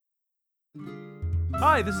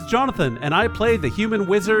Hi, this is Jonathan, and I play the human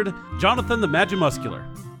wizard, Jonathan the Magimuscular.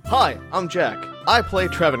 Hi, I'm Jack. I play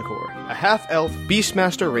Travancore, a half-elf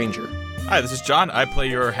Beastmaster Ranger. Hi, this is John. I play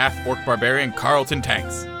your half-orc barbarian, Carlton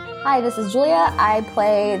Tanks. Hi, this is Julia. I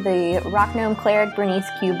play the rock gnome cleric, Bernice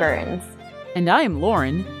Q. Burns. And I am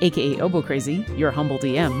Lauren, aka Obo Crazy, your humble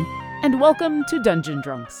DM, and welcome to Dungeon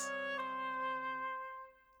Drunks.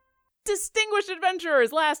 Distinguished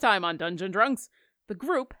adventurers, last time on Dungeon Drunks, the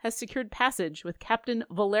group has secured passage with Captain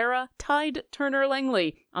Valera Tide Turner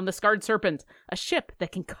Langley on the Scarred Serpent, a ship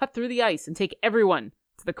that can cut through the ice and take everyone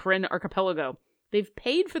to the Kryn Archipelago. They've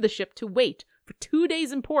paid for the ship to wait for 2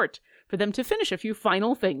 days in port for them to finish a few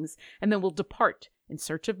final things, and then will depart in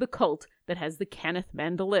search of the cult that has the Cannith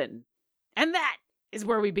Mandolin. And that is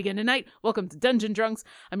where we begin tonight. Welcome to Dungeon Drunks.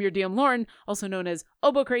 I'm your DM Lauren, also known as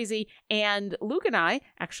Obo Crazy, and Luke and I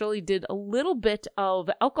actually did a little bit of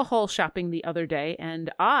alcohol shopping the other day, and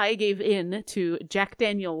I gave in to Jack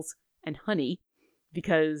Daniels and honey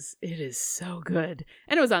because it is so good,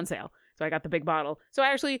 and it was on sale. So I got the big bottle. So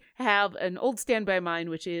I actually have an old standby of mine,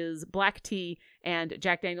 which is black tea and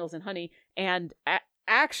Jack Daniels and honey, and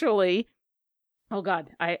actually... Oh God,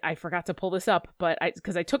 I forgot to pull this up, but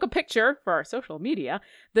because I took a picture for our social media,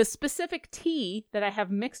 the specific tea that I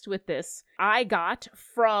have mixed with this, I got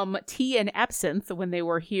from Tea and Absinthe when they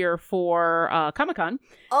were here for Comic-Con.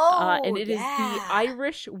 And it is the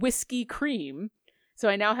Irish Whiskey Cream. So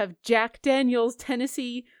I now have Jack Daniel's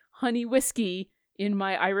Tennessee Honey Whiskey in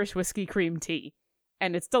my Irish Whiskey Cream tea.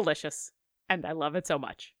 And it's delicious. And I love it so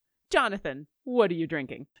much. Jonathan, what are you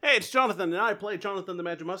drinking? Hey, it's Jonathan, and I play Jonathan the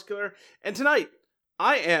Magimuscular, and tonight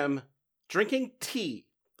I am drinking tea.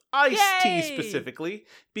 Iced tea specifically,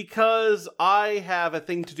 because I have a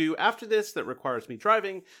thing to do after this that requires me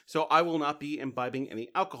driving, so I will not be imbibing any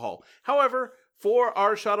alcohol. However, for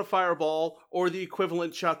our shot of Fireball, or the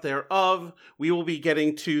equivalent shot thereof, we will be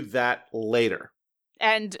getting to that later.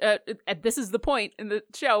 And this is the point in the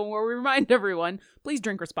show where we remind everyone, please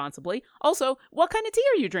drink responsibly. Also, what kind of tea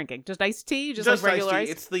are you drinking? Just iced tea? Just like regular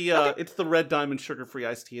iced tea. ice? It's the Red Diamond sugar-free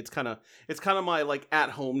iced tea. It's kind of my like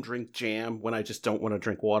at-home drink jam when I just don't want to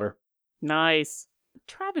drink water. Nice.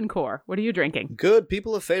 Travancore, what are you drinking? Good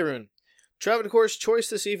people of Faerun. Travancore's choice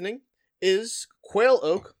this evening is Quail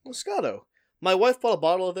Oak Moscato. My wife bought a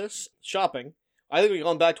bottle of this shopping. I think we've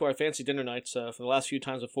gone back to our fancy dinner nights for the last few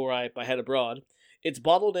times before I head abroad. It's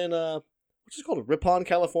bottled in, what's it called? Ripon,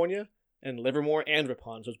 California, and Livermore and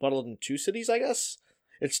Ripon. So it's bottled in 2 cities, I guess.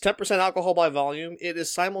 It's 10% alcohol by volume. It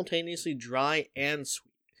is simultaneously dry and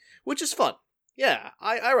sweet, which is fun. Yeah,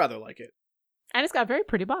 I rather like it. And it's got a very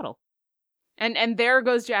pretty bottle. And there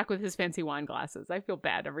goes Jack with his fancy wine glasses. I feel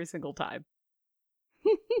bad every single time.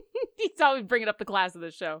 He's always bringing up the class of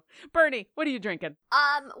the show. Bernie, what are you drinking?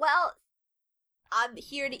 Well, I'm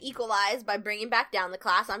here to equalize by bringing back down the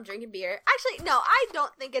class. I'm drinking beer. Actually, no, I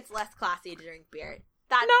don't think it's less classy to drink beer.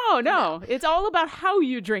 No. It's all about how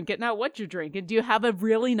you drink it, not what you drink. And do you have a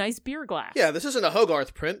really nice beer glass? Yeah, this isn't a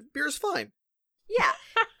Hogarth print. Beer's fine. Yeah.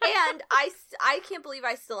 And I can't believe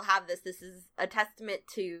I still have this. This is a testament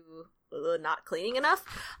to not cleaning enough.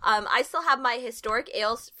 I still have my Historic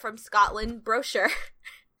Ales from Scotland brochure.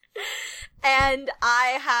 And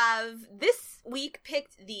I have this week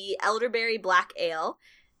picked the Elderberry Black Ale,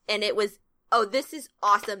 and it was, this is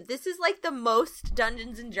awesome. This is like the most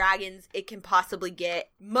Dungeons and Dragons it can possibly get.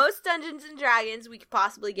 Most Dungeons and Dragons we could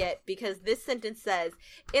possibly get, because this sentence says,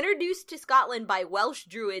 introduced to Scotland by Welsh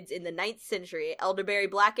Druids in the 9th century, Elderberry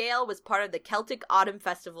Black Ale was part of the Celtic Autumn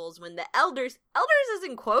Festivals when the elders is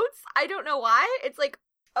in quotes, I don't know why, it's like,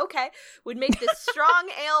 okay, would make this strong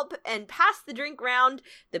ale and pass the drink round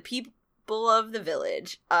the people of the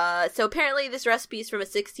village. So apparently this recipe is from a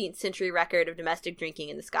 16th century record of domestic drinking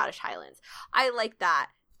in the Scottish Highlands. I like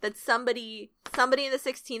that somebody in the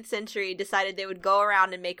 16th century decided they would go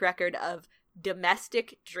around and make record of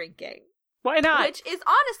domestic drinking. Why not? Which is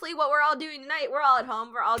honestly what we're all doing tonight. We're all at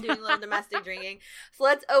home. We're all doing a little domestic drinking. So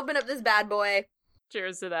let's open up this bad boy.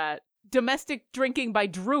 Cheers to that. Domestic drinking by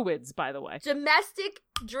druids, by the way. Domestic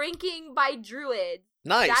drinking by druids.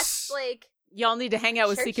 Nice. That's like... Y'all need to hang out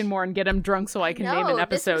with Seekin more and get him drunk so I can name an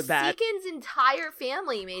episode that. Seekin's entire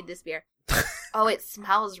family made this beer. Oh, it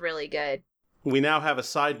smells really good. We now have a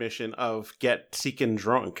side mission of get Seekin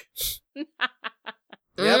drunk. You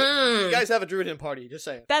guys have a Druidin party, just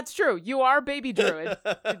saying. That's true. You are baby druid.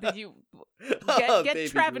 You get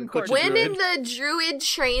Travancore. When in the druid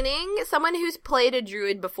training, someone who's played a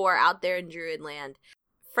druid before out there in druid land,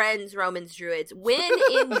 friends, Romans, druids, when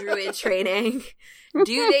in druid training,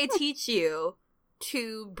 do they teach you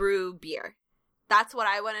to brew beer? That's what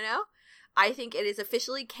I want to know. I think it is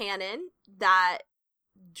officially canon that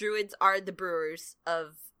druids are the brewers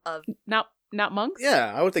of. Not monks?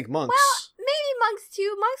 Yeah, I would think monks. Well, maybe monks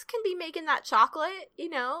too. Monks can be making that chocolate,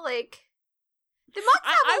 like. The monks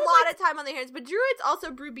have a lot of time on their hands, but druids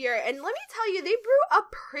also brew beer, and let me tell you, they brew a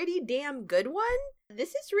pretty damn good one. This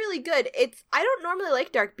is really good. I don't normally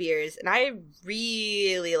like dark beers, and I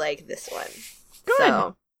really like this one. Good.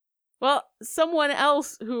 So. Well, someone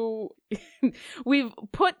else who we've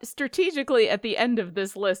put strategically at the end of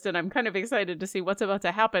this list, and I'm kind of excited to see what's about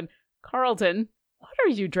to happen. Carlton, what are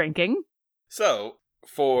you drinking? So,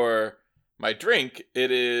 for my drink,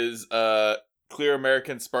 it is Clear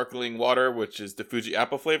American sparkling water, which is the Fuji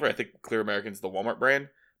apple flavor. I think Clear American's the Walmart brand,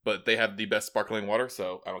 but they have the best sparkling water,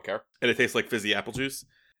 so I don't care. And it tastes like fizzy apple juice.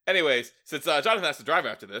 Anyways, since Jonathan has to drive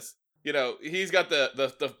after this, he's got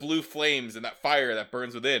the blue flames and that fire that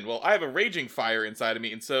burns within. Well, I have a raging fire inside of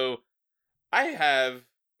me, and so I have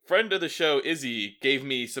friend of the show, Izzy, gave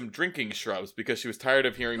me some drinking shrubs because she was tired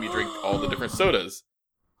of hearing me drink all the different sodas.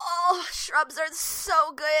 Oh, shrubs are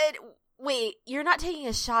so good. Wait, you're not taking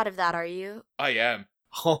a shot of that, are you? I am.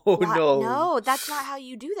 Oh, What? no. No, that's not how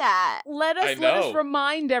you do that. Let us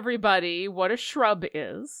remind everybody what a shrub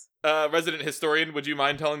is. Resident historian, would you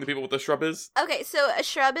mind telling the people what the shrub is? Okay, so a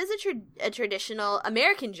shrub is a traditional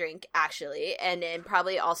American drink, actually, and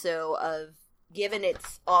probably also given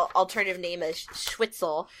its alternative name as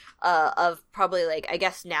Schwitzel, of probably, I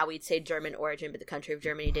guess now we'd say German origin, but the country of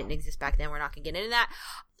Germany didn't exist back then. We're not going to get into that.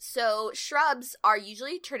 So shrubs are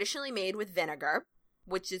usually traditionally made with vinegar,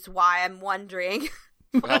 which is why I'm wondering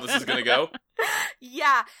how this is going to go.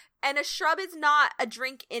 Yeah, and a shrub is not a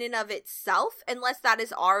drink in and of itself unless that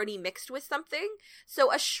is already mixed with something.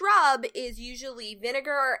 So a shrub is usually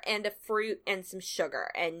vinegar and a fruit and some sugar,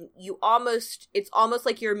 and it's almost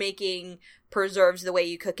like you're making preserves the way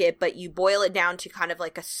you cook it, but you boil it down to kind of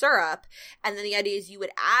like a syrup, and then the idea is you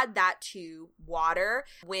would add that to water.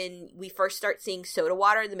 When we first start seeing soda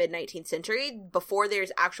water in the mid-19th century, before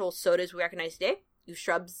there's actual sodas we recognize today, you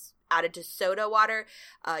shrubs added to soda water,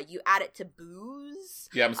 you add it to booze.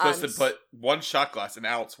 Yeah, I'm supposed to put one shot glass, an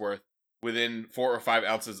ounce worth, within 4 or 5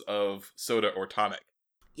 ounces of soda or tonic.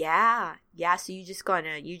 Yeah. So you just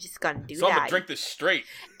gonna do so that. So I'm gonna drink this straight.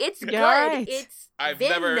 It's good. Right. It's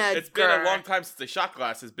It's been a long time since the shot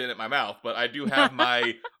glass has been at my mouth, but I do have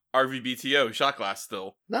my RVBTO shot glass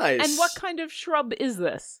still. Nice. And what kind of shrub is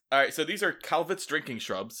this? All right, so these are Calvet's drinking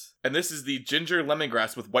shrubs, and this is the ginger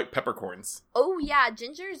lemongrass with white peppercorns. Oh yeah,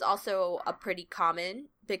 ginger is also a pretty common,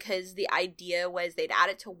 because the idea was they'd add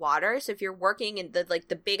it to water. So if you're working, and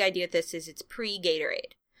the big idea of this is it's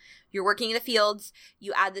pre-Gatorade. You're working in the fields,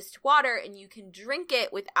 you add this to water, and you can drink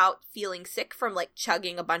it without feeling sick from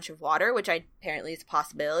chugging a bunch of water, which apparently is a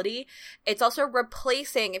possibility. It's also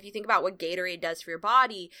replacing, if you think about what Gatorade does for your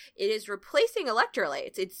body, it is replacing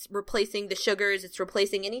electrolytes. It's replacing the sugars. It's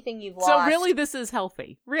replacing anything you've lost. So really, this is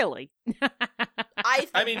healthy. Really.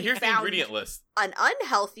 I mean, here's the ingredient list. An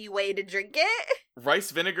unhealthy way to drink it.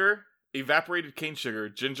 Rice vinegar, evaporated cane sugar,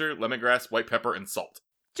 ginger, lemongrass, white pepper, and salt.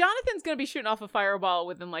 Jonathan's gonna be shooting off a fireball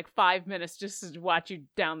within 5 minutes just to watch you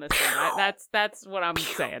down this thing. That's what I'm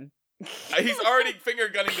saying. He's already finger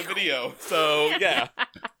gunning the video, so yeah.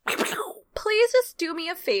 Please just do me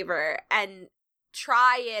a favor and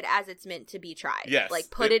try it as it's meant to be tried. Yes.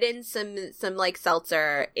 Put it in some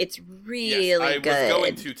seltzer. It's really yes, good. I was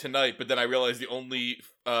going to tonight, but then I realized the only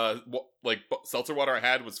seltzer water I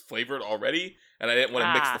had was flavored already, and I didn't want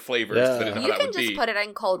to mix the flavors. Yeah. I didn't know how You that can would just be. put it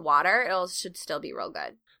in cold water. Should still be real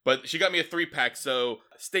good. But she got me a 3-pack, so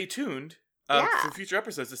stay tuned for future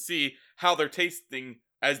episodes to see how they're tasting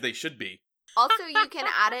as they should be. Also, you can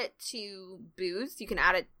add it to booze. You can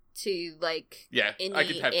add it to I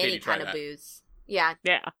could have any Katie try kind of that. booze. Yeah.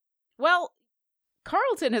 Yeah. Well,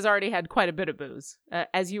 Carlton has already had quite a bit of booze,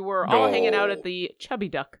 as you were all hanging out at the Chubby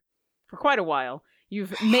Duck for quite a while.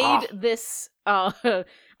 You've made this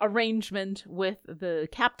arrangement with the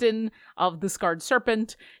captain of the Scarred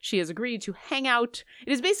Serpent. She has agreed to hang out.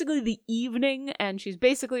 It is basically the evening, and she's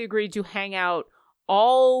basically agreed to hang out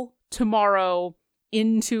all tomorrow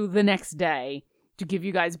into the next day to give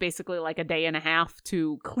you guys basically a day and a half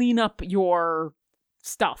to clean up your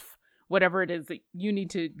stuff, whatever it is that you need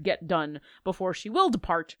to get done before she will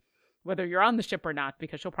depart, whether you're on the ship or not,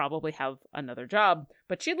 because she'll probably have another job.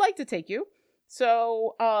 But she'd like to take you.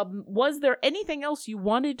 So, was there anything else you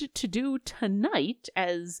wanted to do tonight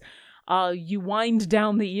as you wind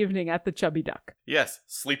down the evening at the Chubby Duck? Yes,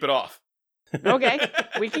 sleep it off. Okay,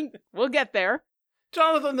 we'll get there.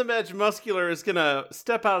 Jonathan the Mad Muscular is gonna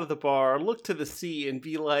step out of the bar, look to the sea, and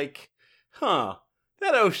be like, that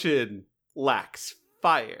ocean lacks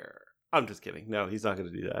fire. I'm just kidding. No, he's not gonna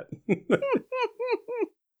do that.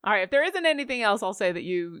 All right, if there isn't anything else, I'll say that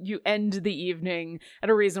you end the evening at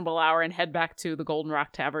a reasonable hour and head back to the Golden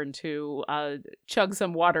Rock Tavern to chug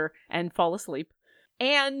some water and fall asleep.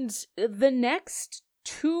 And the next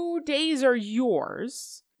 2 days are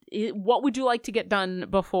yours. What would you like to get done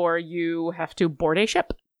before you have to board a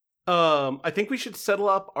ship? I think we should settle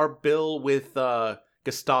up our bill with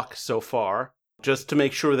Gestak so far, just to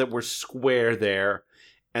make sure that we're square there.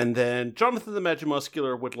 And then Jonathan the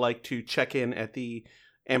Magimuscular would like to check in at the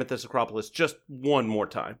Amethyst Acropolis just one more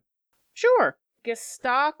time. Sure.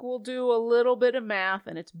 Gestak will do a little bit of math,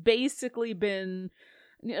 and it's basically been...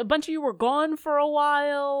 A bunch of you were gone for a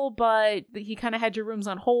while, but he kind of had your rooms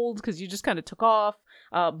on hold because you just kind of took off.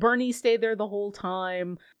 Bernie stayed there the whole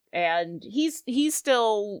time, and he's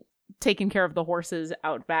still taking care of the horses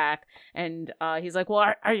out back. And he's like,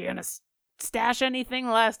 well, are you going to stash anything?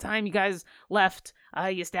 Last time you guys left,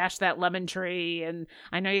 you stashed that lemon tree, and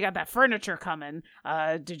I know you got that furniture coming.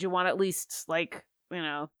 Did you want at least,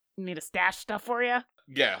 me to stash stuff for you?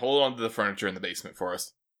 Yeah, hold on to the furniture in the basement for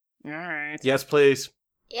us. All right. Yes, please.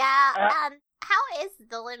 Yeah, how is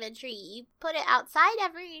the lemon tree? You put it outside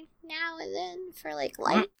every now and then for,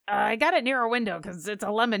 light? I got it near a window because it's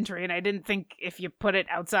a lemon tree, and I didn't think if you put it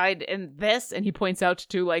outside in this, and he points out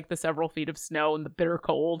to, the several feet of snow and the bitter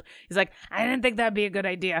cold. He's like, I didn't think that'd be a good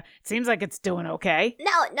idea. It seems like it's doing okay.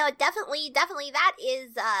 No, definitely. That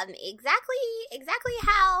is, exactly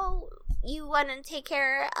how you want to take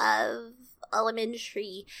care of a lemon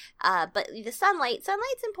tree, but the sunlight's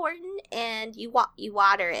important, and you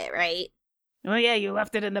water it, right? Well, yeah, you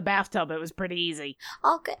left it in the bathtub. It was pretty easy.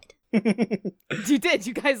 Oh, good. You did.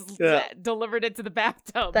 You guys delivered it to the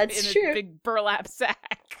bathtub. That's in true. A big burlap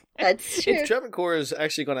sack. That's true. If Travancore is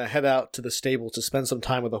actually going to head out to the stable to spend some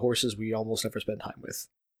time with the horses we almost never spend time with.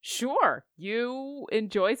 Sure, you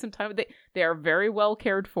enjoy some time. They are very well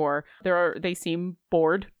cared for. They seem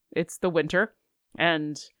bored. It's the winter,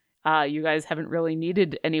 and you guys haven't really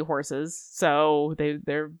needed any horses, so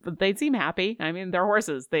they seem happy. I mean, they're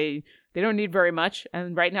horses. They don't need very much,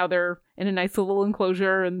 and right now they're in a nice little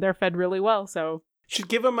enclosure and they're fed really well. So Should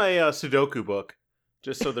give them a Sudoku book,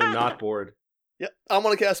 just so they're not bored. Yep, I'm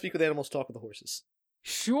going to cast Speak with Animals, Talk with the Horses.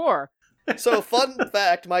 sure. So, fun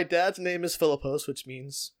fact, my dad's name is Philippos, which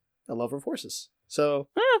means a lover of horses. So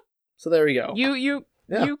there we go.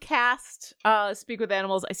 You cast Speak with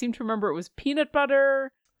Animals. I seem to remember it was peanut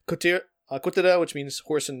butter. Kutira, which means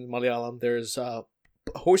horse in Malayalam. There's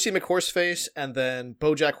Horsey McHorseface, and then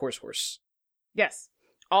Bojack Horse. Yes,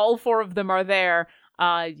 all four of them are there.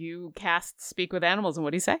 You cast Speak with Animals, and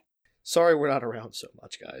what do you say? Sorry we're not around so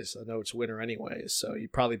much, guys. I know it's winter anyways, so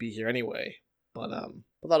you'd probably be here anyway. But I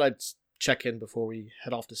thought I'd check in before we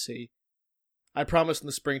head off to sea. I promise in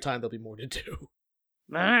the springtime there'll be more to do.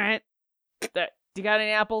 All right. Do you got any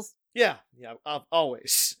apples? Yeah,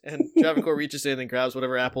 always. And Travancore reaches in and grabs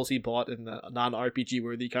whatever apples he bought in a non-RPG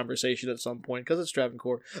worthy conversation at some point, because it's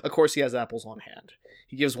Travancore. Of course, he has apples on hand.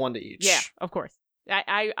 He gives one to each. Yeah, of course.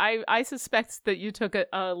 I suspect that you took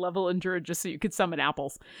a level in Druid just so you could summon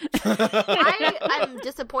apples. I'm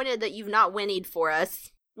disappointed that you've not whinnied for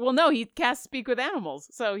us. Well, no, he casts Speak with Animals,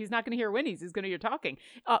 so he's not going to hear whinnies. He's going to hear talking.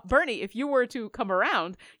 Bernie, if you were to come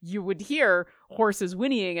around, you would hear horses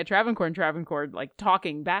whinnying at Travancore and Travancore,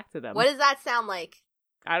 talking back to them. What does that sound like?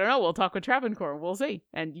 I don't know. We'll talk with Travancore. We'll see.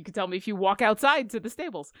 And you can tell me if you walk outside to the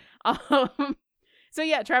stables. So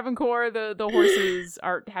yeah, Travancore, the horses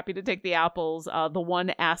are happy to take the apples. The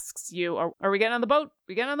one asks you, are we getting on the boat?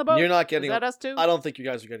 We getting on the boat? You're not getting Is that us too? I don't think you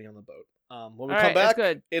guys are getting on the boat. When we All come right, that's back,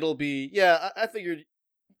 good. it'll be... Yeah, I figured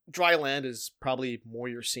dry land is probably more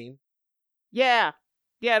your scene. Yeah,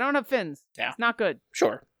 I don't have fins. Yeah. It's not good.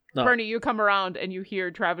 Sure. No. Bernie, you come around and you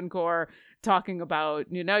hear Travancore talking about,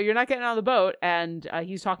 you're not getting on the boat, and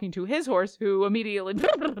he's talking to his horse, who immediately...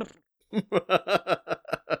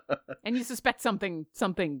 and you suspect something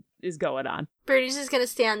is going on. Bernie's just gonna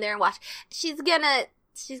stand there and watch. She's gonna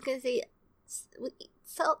say,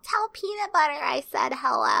 So tell Peanut Butter I said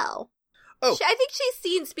hello. Oh. I think she's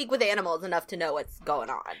seen Speak with Animals enough to know what's going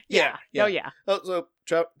on. Yeah. Oh, yeah. So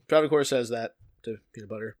Travancore says that to Peanut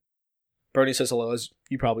Butter. Bernie says hello, as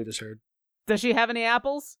you probably just heard. Does she have any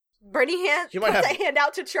apples? Bernie You might puts have- a hand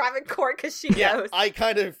out to Travancore because she Yeah, knows. I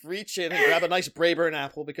kind of reach in and grab a nice Brayburn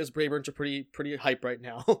apple, because Brayburns are pretty hype right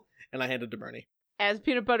now, and I hand it to Bernie. As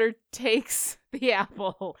Peanut Butter takes the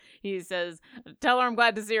apple, he says, tell her I'm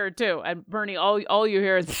glad to see her too. And Bernie, all you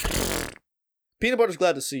hear is... Peanut Butter's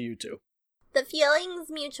glad to see you too. The feeling's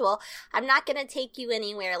mutual. I'm not going to take you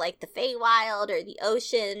anywhere like the Feywild or the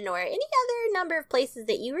ocean or any other number of places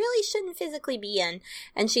that you really shouldn't physically be in.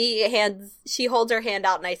 And she holds her hand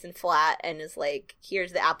out nice and flat and is like,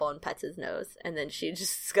 here's the apple, and pets his nose. And then she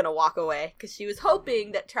just is going to walk away because she was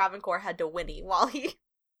hoping that Travancore had to whinny while he...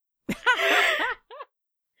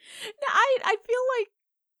 No, I feel like,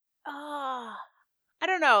 I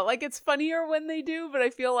don't know, like it's funnier when they do, but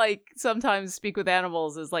I feel like sometimes Speak with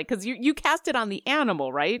Animals is like, because you cast it on the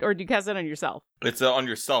animal, right? Or do you cast it on yourself? It's on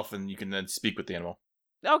yourself, and you can then speak with the animal.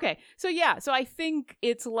 Okay, so yeah, so I think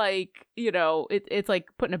it's like, it's like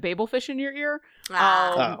putting a babelfish in your ear.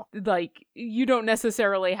 Like, you don't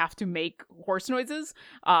necessarily have to make horse noises,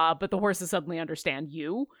 but the horses suddenly understand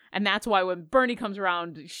you. And that's why when Bernie comes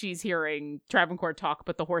around, she's hearing Travancore talk,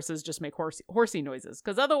 but the horses just make horsey noises.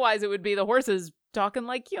 Because otherwise it would be the horses talking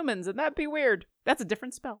like humans, and that'd be weird. That's a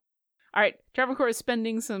different spell. All right, Travancore is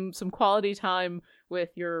spending some quality time with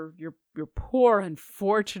your poor,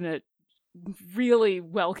 unfortunate, really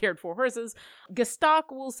well cared for horses. Gestak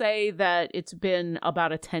will say that it's been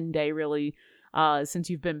about a 10-day really since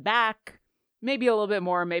you've been back. Maybe a little bit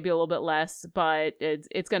more, maybe a little bit less, but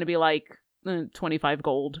it's going to be like 25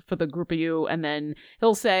 gold for the group of you. And then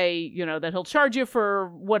he'll say, that he'll charge you for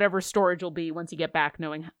whatever storage will be once you get back,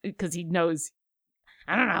 knowing, because he knows,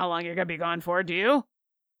 I don't know how long you're going to be gone for, do you?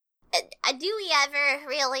 Do we ever,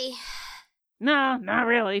 really? No, not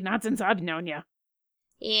really. Not since I've known you.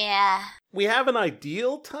 Yeah. We have an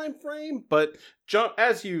ideal time frame, but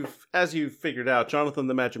as you've figured out, Jonathan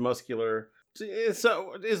the Magimuscular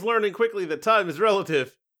is learning quickly that time is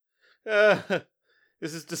relative. This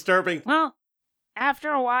is disturbing. Well,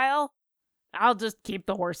 after a while, I'll just keep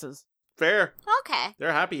the horses. Fair. Okay.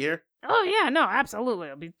 They're happy here. Oh, yeah, no, absolutely.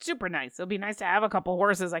 It'll be super nice. It'll be nice to have a couple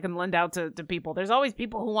horses I can lend out to people. There's always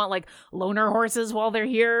people who want, like, loaner horses while they're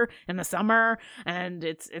here in the summer, and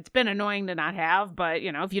it's been annoying to not have, but,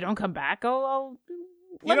 if you don't come back, I'll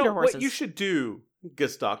lend your horses. What you should do,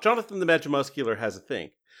 Gestak, Jonathan the Magimuscular has a thing.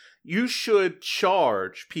 You should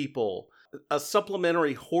charge people a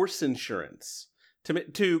supplementary horse insurance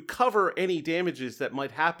to cover any damages that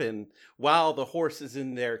might happen while the horse is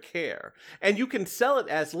in their care. And you can sell it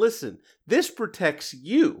as, listen, this protects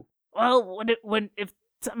you. Well, if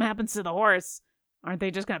something happens to the horse, aren't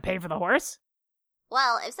they just going to pay for the horse?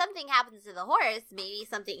 Well, if something happens to the horse, maybe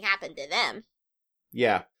something happened to them.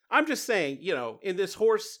 Yeah. I'm just saying, in this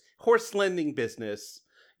horse lending business,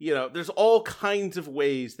 there's all kinds of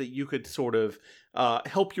ways that you could sort of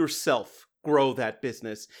help yourself grow that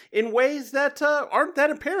business in ways that aren't that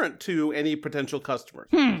apparent to any potential customers.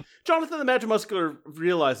 Jonathan the Magimuscular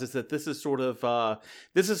realizes that this is sort of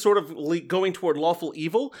going toward lawful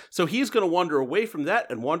evil, so he's going to wander away from that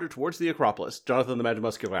and wander towards the Acropolis. Jonathan the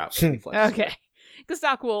Magimuscular out. Okay.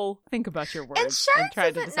 Gestak will think about your words Insurance and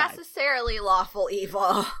try to isn't decide. necessarily lawful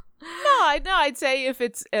evil. No, I'd say if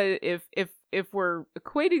it's if we're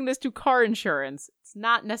equating this to car insurance, it's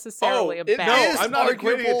not necessarily a bad. No, I'm not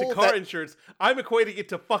equating it to car insurance. I'm equating it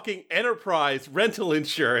to fucking enterprise rental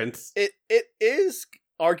insurance. It is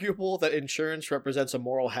arguable that insurance represents a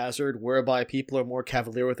moral hazard whereby people are more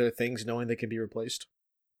cavalier with their things knowing they can be replaced.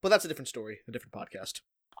 But that's a different story, a different podcast.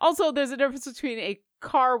 Also, there's a difference between a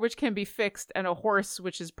car which can be fixed and a horse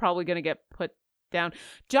which is probably going to get put down.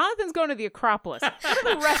 Jonathan's going to the Acropolis. What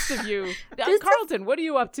are the rest of you? Carlton, what are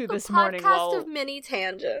you up to this morning? Podcast of mini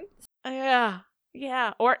tangents. Yeah.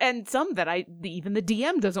 And some that even the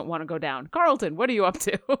DM doesn't want to go down. Carlton, what are you up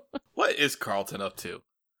to? What is Carlton up to?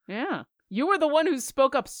 Yeah. You were the one who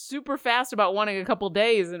spoke up super fast about wanting a couple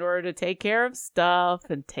days in order to take care of stuff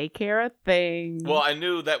and take care of things. Well, I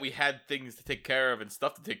knew that we had things to take care of and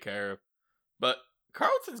stuff to take care of, but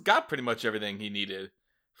Carlton's got pretty much everything he needed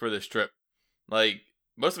for this trip. Like,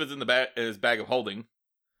 most of it's in his bag of holding,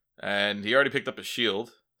 and he already picked up a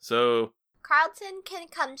shield, so... Carlton can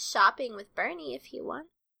come shopping with Bernie if you want.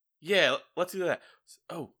 Yeah, let's do that.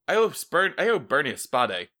 Oh, I owe Bernie a spa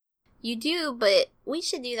day. You do, but we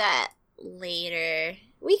should do that later.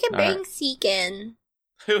 We can bring Seekin.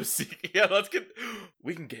 Yeah,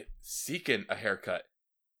 we can get Seekin a haircut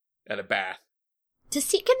and a bath. Does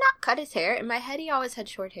Seekin not cut his hair? In my head, he always had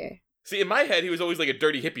short hair. See, in my head, he was always like a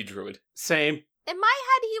dirty hippie druid. Same. In my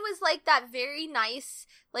head, he was like that very nice,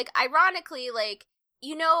 like, ironically, like,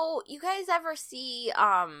 you guys ever see,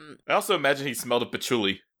 I also imagine he smelled of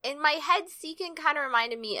patchouli. In my head, Seekin kind of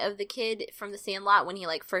reminded me of the kid from The Sandlot when he,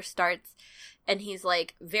 like, first starts, and he's,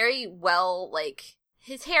 like, very well, like,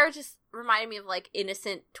 his hair just reminded me of, like,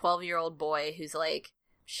 innocent 12-year-old boy who's, like,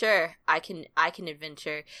 sure, I can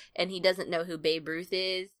adventure, and he doesn't know who Babe Ruth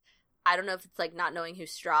is, I don't know if it's like not knowing who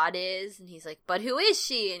Strahd is, and he's like, but who is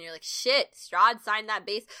she? And you're like, shit, Strahd signed that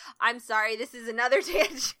base. I'm sorry, this is another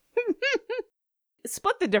tangent.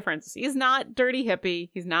 Split the difference. He's not dirty hippie.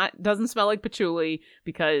 Doesn't smell like patchouli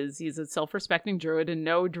because he's a self-respecting druid, and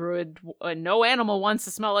no animal wants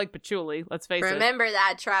to smell like patchouli. Let's face it. Remember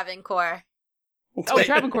that, Travancore. Oh,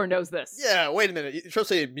 Travancore knows this. Yeah, wait a minute. You're supposed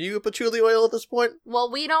to say immune patchouli oil at this point?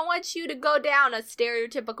 Well, we don't want you to go down a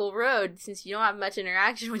stereotypical road since you don't have much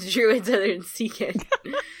interaction with druids other than Seekin.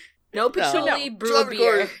 No patchouli, brew a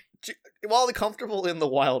beer. While comfortable in the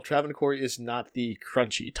wild, Travancore is not the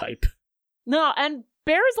crunchy type. No, and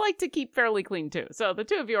bears like to keep fairly clean too. So the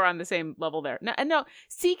two of you are on the same level there. No,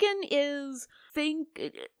 Seekin is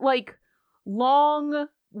like long,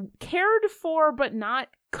 cared for but not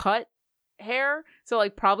cut hair. So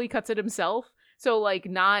like probably cuts it himself. So like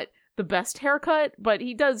not the best haircut, but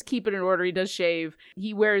he does keep it in order. He does shave.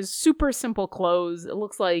 He wears super simple clothes. It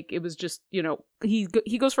looks like it was just, he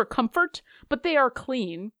goes for comfort, but they are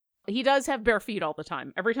clean. He does have bare feet all the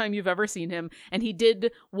time, every time you've ever seen him, and he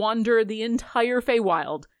did wander the entire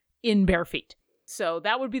Feywild in bare feet. So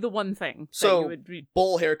that would be the one thing. So, you would be...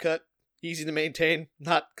 bowl haircut, easy to maintain,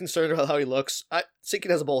 not concerned about how he looks.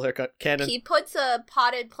 Seekin has a bowl haircut, canon. He puts a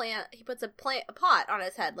potted plant, a pot on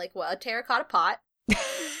his head, like a terracotta pot.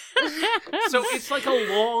 So it's like a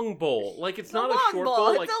long bowl. Like it's not a short bowl. bowl,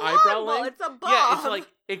 It's like a eyebrow long bowl. length. It's a bowl. Yeah, it's like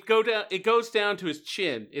it goes down to his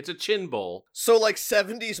chin. It's a chin bowl. So like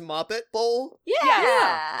 70s Muppet bowl?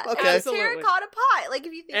 Yeah. Okay. And a Absolutely. terracotta pot. Like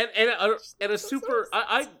if you think And a super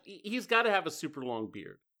he's got to have a super long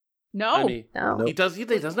beard. No. I mean, No. he doesn't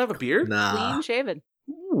have a beard? Clean shaven.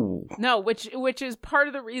 Ooh. No, which is part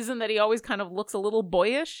of the reason that he always kind of looks a little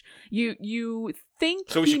boyish. You think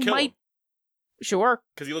So we he should kill might... him. Sure.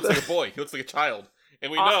 Because he looks like a boy. He looks like a child.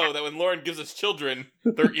 And we know that when Lauren gives us children,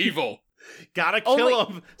 they're evil. Gotta kill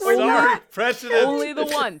Only- him. We're Sorry, not. precedent. Only the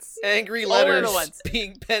once. Angry Only letters the once.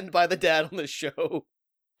 being penned by the dad on the show.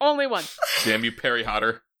 Only once. Damn you, Perry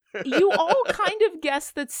Hotter. You all kind of guess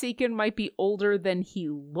that Seekin might be older than he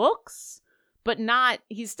looks, but not,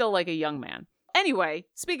 he's still like a young man. Anyway,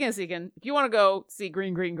 speaking of Seekin, if you want to go see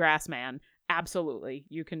Green Grass Man, absolutely.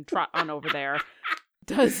 You can trot on over there.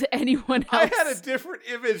 Does anyone else? I had a different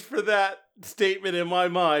image for that statement in my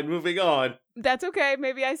mind. Moving on. That's okay.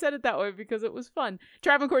 Maybe I said it that way because it was fun.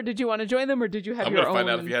 Travancore, did you want to join them or did you have I'm your going own? to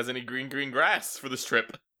find out if he has any green grass for this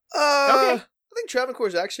trip. I think Travancore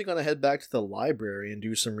is actually going to head back to the library and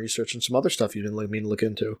do some research and some other stuff you didn't mean to look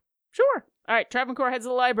into. Sure. All right, Travancore heads to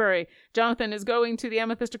the library. Jonathan is going to the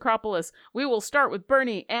Amethyst Acropolis. We will start with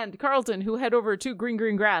Bernie and Carlton, who head over to Green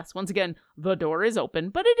Grass. Once again, the door is open,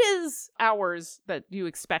 but it is hours that you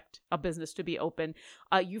expect a business to be open.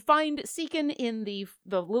 You find Seekin in the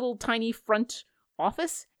little tiny front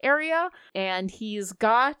office area, and he's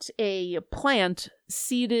got a plant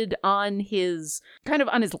seated on his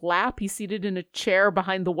lap. He's seated in a chair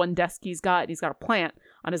behind the one desk he's got, and he's got a plant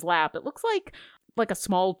on his lap. It looks like a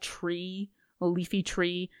small tree, a leafy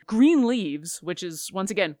tree, green leaves, which is,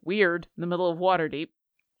 once again, weird in the middle of Waterdeep.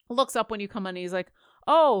 Looks up when you come in and he's like,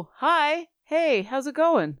 oh, hi. Hey, how's it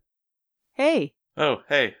going? Hey. Oh,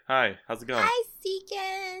 hey. Hi. How's it going? Hi,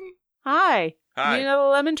 Seekin. Hi. Hi. Need another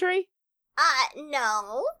lemon tree?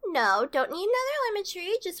 No, don't need another lemon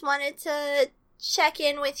tree. Just wanted to check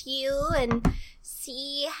in with you and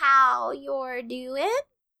see how you're doing.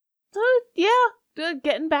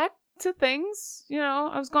 Getting back to things.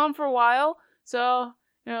 I was gone for a while, so,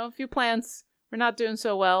 a few plants were not doing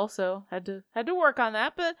so well, so had to work on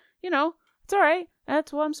that, but, it's alright.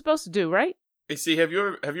 That's what I'm supposed to do, right? Hey, see, have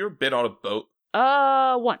you ever been on a boat?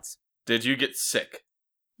 Once. Did you get sick?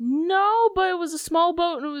 No, but it was a small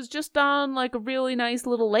boat and it was just on like a really nice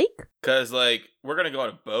little lake. Because, we're going to go on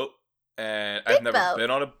a boat, and Big I've never boat. been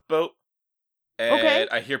on a boat, and Okay.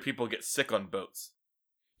 I hear people get sick on boats.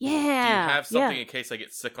 Yeah. Do you have something in case I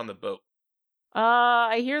get sick on the boat?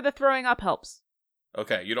 I hear the throwing up helps.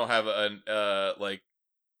 Okay, you don't have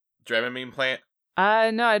Dramamine plant?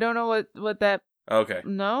 No, I don't know what that. Okay,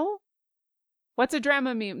 No. What's a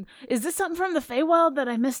Dramamine? Is this something from the Feywild that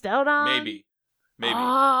I missed out on? maybe.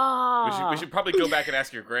 Oh. We should probably go back and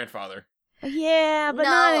ask your grandfather. Yeah, but No,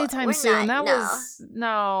 not anytime we're soon. not, That no. was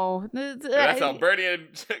no. That's how Bernie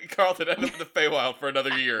and Carlton end up in the Feywild for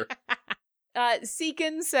another year.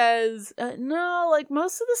 Seekin says, no, like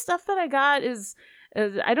most of the stuff that I got is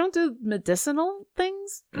I don't do medicinal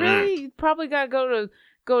things. Really, you probably gotta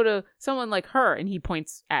go to someone like her, and he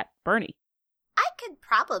points at Bernie. I could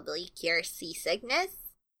probably cure seasickness.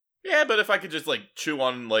 Yeah, but if I could just chew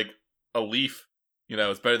on a leaf,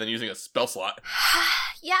 it's better than using a spell slot.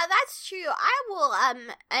 Yeah, that's true. I will,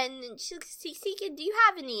 and Seekin, do you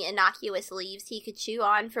have any innocuous leaves he could chew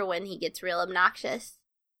on for when he gets real obnoxious?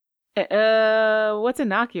 What's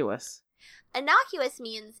innocuous? Innocuous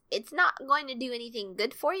means it's not going to do anything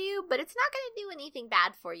good for you, but it's not going to do anything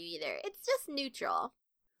bad for you either. It's just neutral.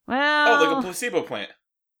 Well, Oh, like a placebo plant.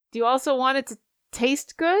 do you also want it to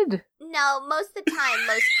taste good? No, most of the time,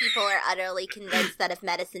 most people are utterly convinced that if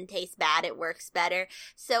medicine tastes bad, it works better.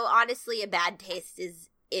 So honestly, a bad taste is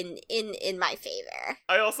in my favor.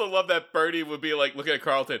 I also love that Bernie would be like looking at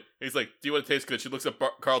Carlton. He's like, "Do you want to taste good?" She looks at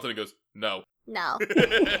Carlton and goes, "No." No. She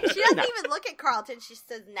doesn't even look at Carlton. She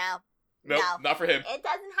says no. Nope, No. not for him. It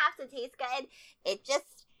doesn't have to taste good. It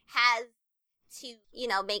just has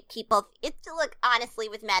to, make people... Look, honestly,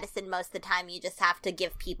 with medicine, most of the time, you just have to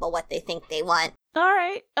give people what they think they want. All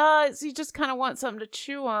right. So you just kind of want something to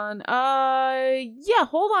chew on. Yeah,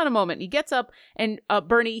 hold on a moment. He gets up and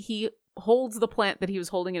Bernie, he holds the plant that he was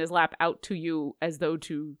holding in his lap out to you as though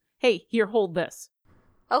to, hey, here, hold this.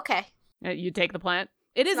 Okay. You take the plant.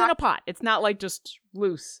 It is in Not- a pot. It's not like just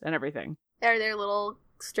loose and everything. Are there little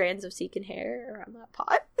strands of Seekin hair around that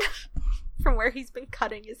pot? From where he's been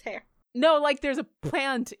cutting his hair. No, like there's a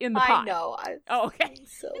plant in the pot. I know. Oh, okay. I'm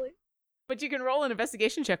silly. But you can roll an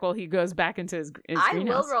investigation check while he goes back into his I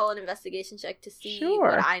greenhouse. will roll an investigation check to see Sure.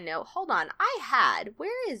 what I know. Hold on.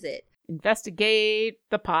 Where is it? Investigate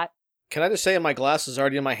the pot. Can I just say my glass is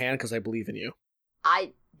already in my hand because I believe in you?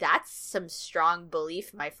 That's some strong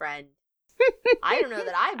belief, my friend. I don't know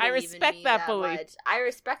that I believe I respect in me that belief. much. I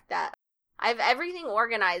respect that. I have everything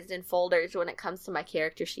organized in folders when it comes to my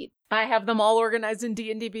character sheet. I have them all organized in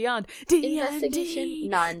D&D Beyond. D&D. Investigation?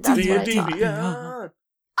 None. That's what I thought. Beyond.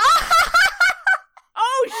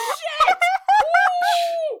 Oh, shit!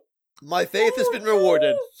 My faith has been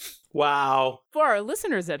rewarded. Wow. For our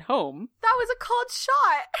listeners at home, That was a cold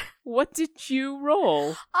shot. what did you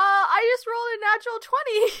roll? I just rolled a natural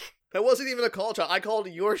 20. That wasn't even a call shot. I called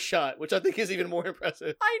your shot, which I think is even more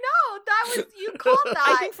impressive. I know. That was, you called that.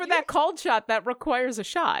 I think for that called shot, that requires a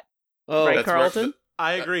shot. Oh, Right, That's Carlton?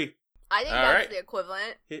 I agree. I think All that's right. the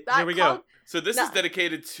equivalent. Here That we go. So this No. is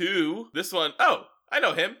dedicated to this one. Oh, I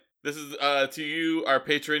know him. This is to you, our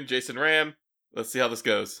patron, Jason Ram. Let's see how this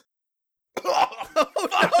goes.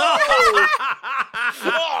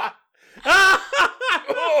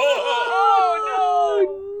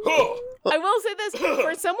 Oh, no! I will say this,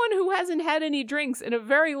 for someone who hasn't had any drinks in a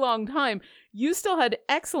very long time, you still had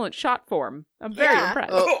excellent shot form. I'm very Yeah.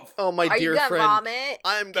 impressed. Oh, my Are dear you gonna friend. vomit?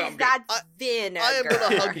 I'm No, I'm good. That's vinegar. I am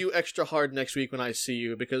going to hug you extra hard next week when I see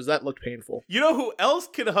you because that looked painful. You know who else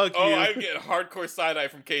can hug Oh, you? I'm getting hardcore side eye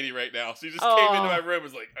from Katie right now. She just Oh. came into my room and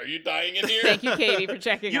was like, "Are you dying in here?" Thank you, Katie, for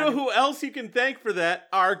checking You on know him. who else you can thank for that?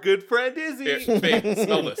 Our good friend Izzy. Here, babe,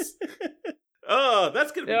 smell this. Oh,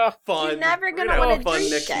 that's gonna be Yeah. fun. You're never We're gonna have wanna fun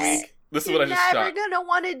drink next it. week. This is You're what I just never shot. gonna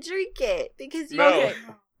want to drink it because you No.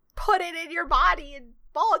 can put it in your body in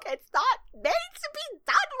bulk. It's not made to be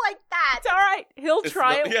done like that. It's all right. He'll It's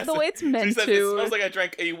try not- it yes, the way it's She meant said, "It to. smells like I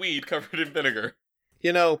drank a weed covered in vinegar."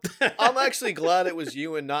 You know, I'm actually glad it was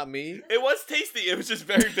you and not me. It was tasty. It was just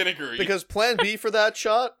very vinegary. Because plan B for that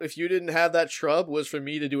shot, if you didn't have that shrub, was for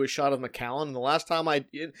me to do a shot of Macallan. And the last time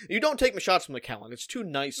you don't take shots from Macallan. It's too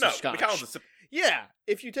nice no, of scotch. McAllen's a sip. Yeah,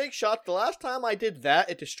 if you take shots, the last time I did that,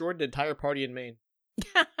 it destroyed the entire party in Maine.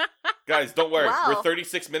 Guys, don't worry. Wow. We're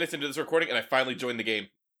 36 minutes into this recording, and I finally joined the game.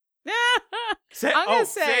 I'm gonna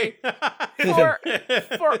say,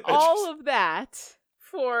 for all of that,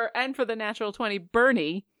 for the natural 20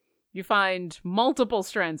 Bernie, you find multiple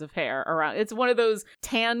strands of hair around. It's one of those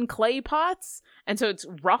tan clay pots, and so it's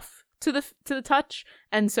rough to the touch.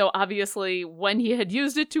 And so obviously, when he had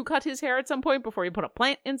used it to cut his hair at some point before he put a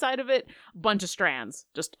plant inside of it, a bunch of strands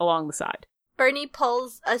just along the side. Bernie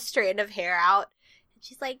pulls a strand of hair out. And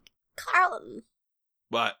she's like, Carlton,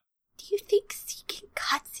 What? do you think Seekin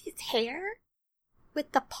cuts his hair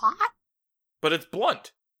with the pot? But it's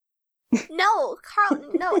blunt. No, Carlton,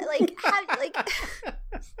 no, like, how, like...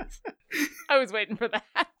 I was waiting for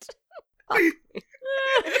that. I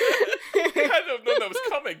don't know that was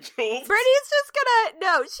coming, Jules. Bernie's just gonna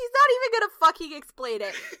no, she's not even gonna fucking explain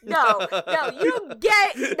it. No, you don't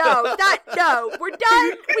get no, we're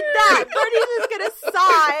done with that. Bernie's just gonna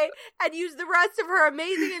sigh and use the rest of her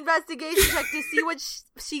amazing investigation check to see what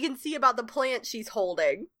she can see about the plant she's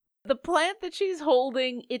holding. The plant that she's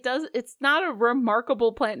holding, it's not a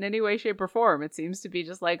remarkable plant in any way, shape, or form. It seems to be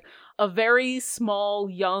just like a very small,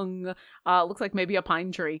 young, looks like maybe a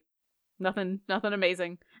pine tree. Nothing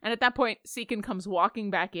amazing. And at that point, Seekin comes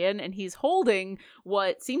walking back in, and he's holding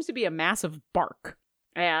what seems to be a mass of bark.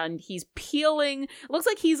 And he's peeling, looks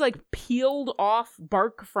like he's like peeled off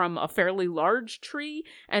bark from a fairly large tree,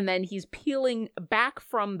 and then he's peeling back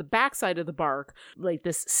from the backside of the bark, like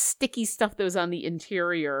this sticky stuff that was on the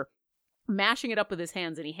interior, mashing it up with his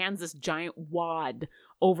hands, and he hands this giant wad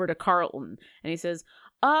over to Carlton, and he says,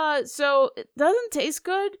 so it doesn't taste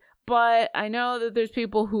good, but I know that there's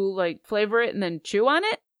people who like flavor it and then chew on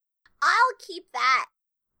it. I'll keep that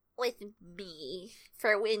with me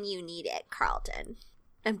for when you need it, Carlton.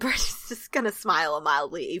 And Bernie's just gonna smile a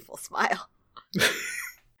mildly evil smile.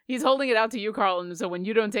 He's holding it out to you, Carlton, so when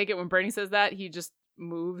you don't take it, when Bernie says that, he just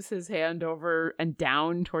moves his hand over and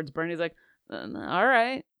down towards Bernie. He's like, all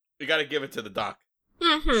right. You gotta give it to the doc.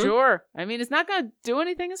 Mm-hmm. Sure. I mean, it's not gonna do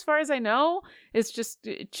anything as far as I know. It's just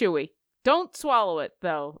chewy. Don't swallow it,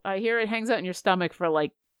 though. I hear it hangs out in your stomach for,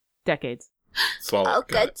 like, decades. Swallow. Oh,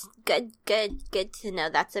 Got good, it. good to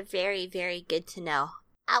know. That's a very, very good to know.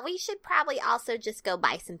 We should probably also just go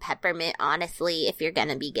buy some peppermint, honestly, if you're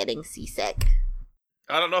gonna be getting seasick.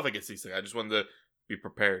 I don't know if I get seasick. I just wanted to be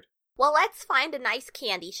prepared. Well, let's find a nice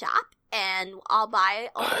candy shop, and I'll buy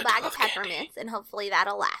a whole bag of peppermints, candy. and hopefully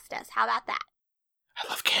that'll last us. How about that? I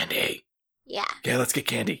love candy. Yeah. Yeah, let's get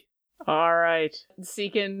candy. All right.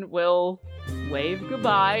 Seekin will wave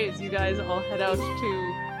goodbye as you guys all head out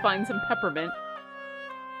to find some peppermint.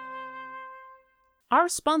 Our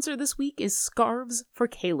sponsor this week is Scarves for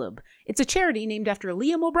Caleb. It's a charity named after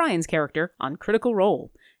Liam O'Brien's character on Critical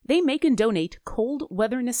Role. They make and donate cold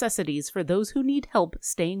weather necessities for those who need help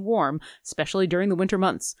staying warm, especially during the winter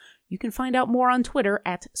months. You can find out more on Twitter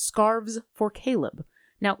at Scarves for Caleb.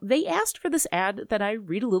 Now, they asked for this ad that I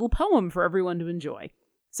read a little poem for everyone to enjoy.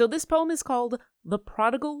 So this poem is called The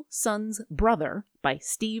Prodigal Son's Brother by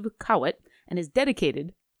Steve Cowett and is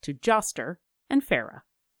dedicated to Joster and Farah.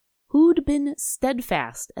 Who'd been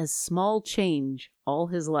steadfast as small change all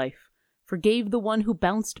his life, forgave the one who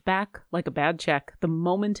bounced back like a bad check the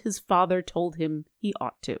moment his father told him he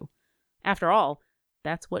ought to. After all,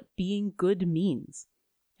 that's what being good means.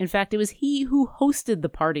 In fact, it was he who hosted the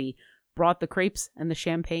party, brought the crepes and the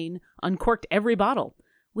champagne, uncorked every bottle,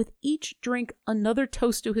 with each drink another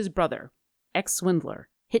toast to his brother, ex-swindler,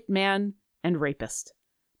 hitman, and rapist.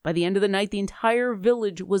 By the end of the night, the entire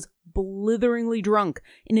village was blitheringly drunk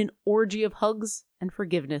in an orgy of hugs and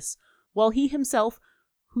forgiveness, while he himself,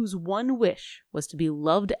 whose one wish was to be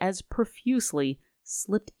loved as profusely,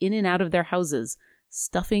 slipped in and out of their houses,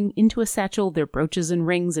 stuffing into a satchel their brooches and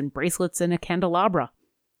rings and bracelets and a candelabra.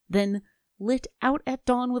 Then, lit out at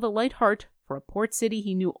dawn with a light heart for a port city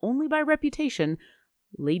he knew only by reputation,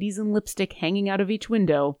 ladies in lipstick hanging out of each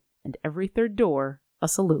window, and every third door a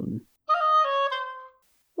saloon.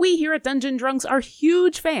 We here at Dungeon Drunks are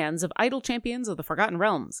huge fans of Idle Champions of the Forgotten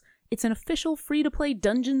Realms. It's an official free-to-play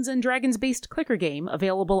Dungeons & Dragons-based clicker game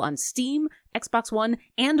available on Steam, Xbox One,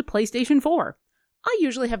 and PlayStation 4. I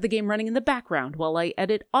usually have the game running in the background while I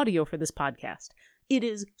edit audio for this podcast. It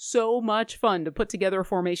is so much fun to put together a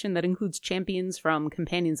formation that includes champions from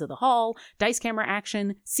Companions of the Hall, Dice Camera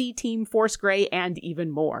Action, C-Team, Force Grey, and even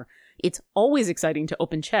more. It's always exciting to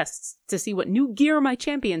open chests to see what new gear my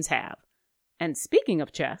champions have. And speaking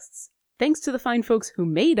of chests, thanks to the fine folks who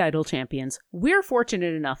made Idle Champions, we're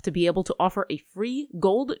fortunate enough to be able to offer a free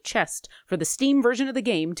gold chest for the Steam version of the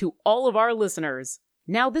game to all of our listeners.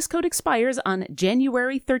 Now, this code expires on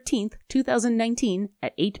January 13th, 2019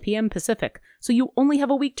 at 8 p.m. Pacific, so you only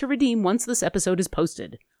have a week to redeem once this episode is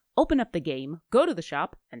posted. Open up the game, go to the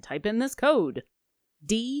shop, and type in this code.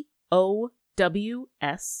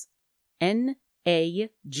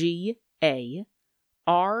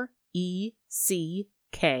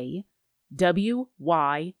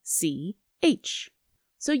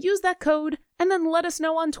 So use that code and then let us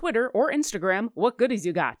know on Twitter or Instagram what goodies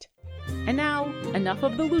you got. And now, enough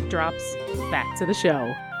of the loot drops, back to the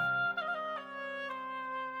show.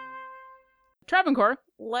 Travancore,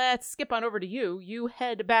 let's skip on over to you. You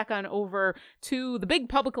head back on over to the big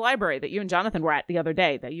public library that you and Jonathan were at the other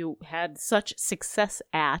day, that you had such success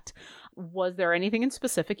at. Was there anything in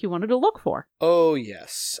specific you wanted to look for? Oh,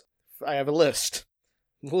 yes. I have a list.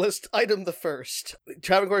 List item the first.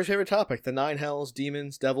 Travancore's favorite topic, the 9 hells,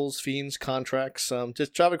 demons, devils, fiends, contracts.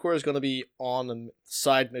 Just Travancore is going to be on a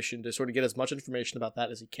side mission to sort of get as much information about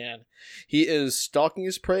that as he can. He is stalking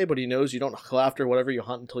his prey, but he knows you don't go after whatever you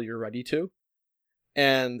hunt until you're ready to.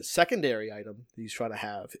 And secondary item that he's trying to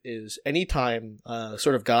have is anytime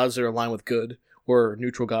sort of gods that are aligned with good, or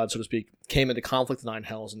neutral gods, so to speak, came into conflict with the 9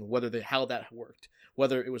 hells, and how that worked.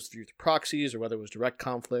 Whether it was through proxies or whether it was direct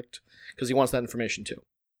conflict, because he wants that information too.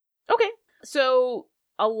 Okay, so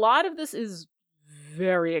a lot of this is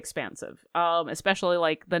very expansive, especially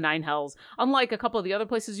like the Nine Hells. Unlike a couple of the other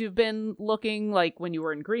places you've been looking, like when you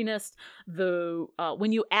were in Greenest,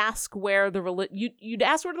 when you ask where you'd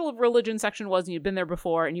ask where the religion section was, and you'd been there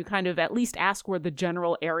before, and you kind of at least ask where the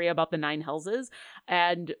general area about the Nine Hells is.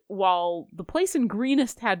 And while the place in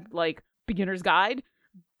Greenest had like beginner's guide,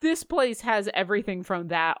 this place has everything from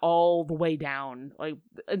that all the way down. Like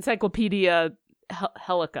Encyclopedia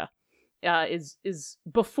Helica is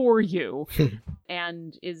before you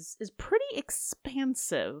and is pretty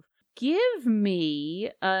expansive. Give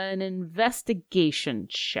me an investigation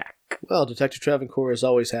check. Well, Detective Travancore is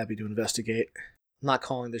always happy to investigate. I'm not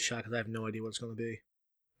calling this shot because I have no idea what it's going to be.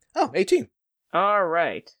 Oh, 18. All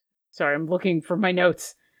right. Sorry, I'm looking for my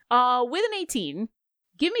notes. With an 18,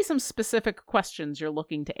 give me some specific questions you're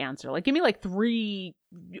looking to answer. Like, give me like 3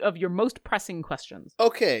 of your most pressing questions.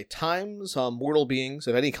 Okay, times mortal beings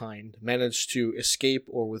of any kind manage to escape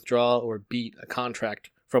or withdraw or beat a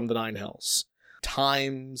contract from the Nine Hells.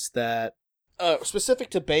 Times that, specific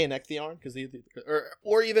to Bay and Ecthearn, because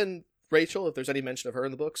or even Rachel, if there's any mention of her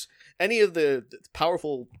in the books, any of the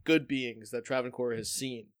powerful good beings that Travancore has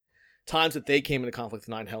seen, times that they came into conflict with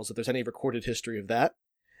the Nine Hells, if there's any recorded history of that.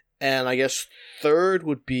 And I guess third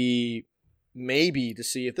would be maybe to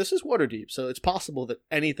see if this is Waterdeep. So it's possible that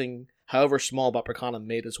anything, however small, about Percanum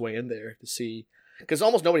made its way in there to see. Because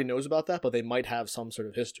almost nobody knows about that, but they might have some sort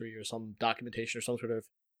of history or some documentation or some sort of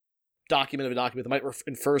document of a document that might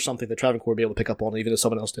infer something that Travancore would be able to pick up on, even if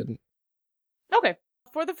someone else didn't. Okay.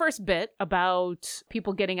 For the first bit about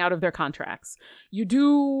people getting out of their contracts, you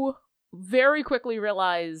do very quickly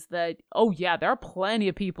realize that, oh yeah, there are plenty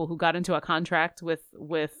of people who got into a contract with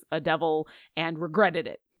a devil and regretted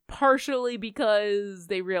it. Partially because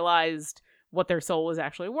they realized what their soul was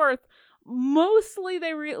actually worth. Mostly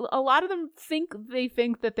a lot of them think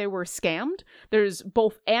that they were scammed. There's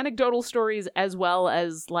both anecdotal stories as well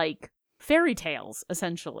as like fairy tales,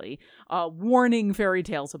 essentially. Warning fairy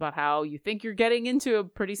tales about how you think you're getting into a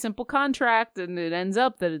pretty simple contract and it ends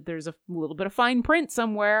up that there's a little bit of fine print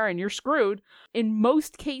somewhere and you're screwed. In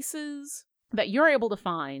most cases that you're able to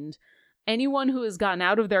find, anyone who has gotten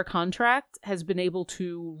out of their contract has been able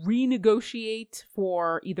to renegotiate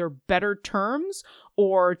for either better terms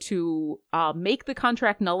or to make the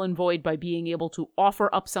contract null and void by being able to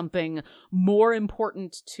offer up something more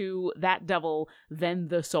important to that devil than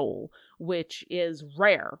the soul, which is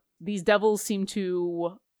rare. These devils seem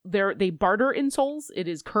to... They barter in souls. It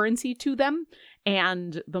is currency to them,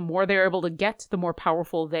 and the more they're able to get, the more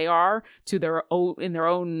powerful they are in their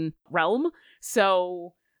own realm.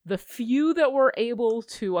 So the few that were able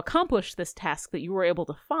to accomplish this task that you were able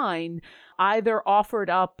to find either offered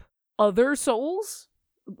up other souls,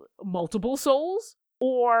 multiple souls,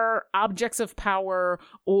 or objects of power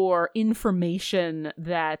or information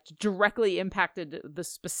that directly impacted the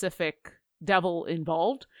specific devil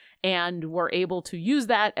involved, and were able to use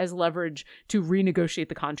that as leverage to renegotiate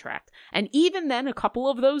the contract. And even then, a couple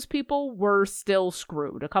of those people were still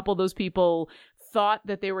screwed. A couple of those people thought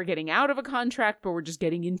that they were getting out of a contract, but were just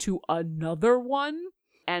getting into another one.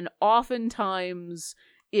 And oftentimes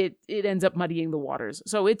it ends up muddying the waters.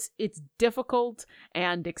 So it's difficult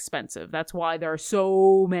and expensive. That's why there are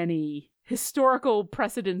so many historical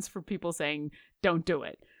precedents for people saying, don't do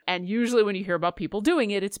it. And usually when you hear about people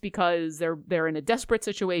doing it, it's because they're in a desperate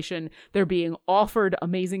situation. They're being offered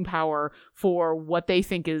amazing power for what they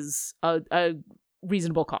think is a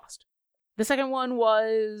reasonable cost. The second one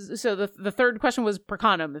was, so the third question was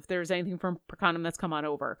Percanum, if there's anything from Percanum that's come on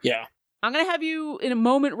over. Yeah. I'm going to have you, in a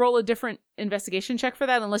moment, roll a different investigation check for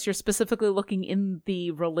that, unless you're specifically looking in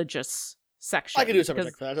the religious section. I can do a separate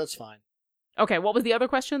check for that, that's fine. Okay, what was the other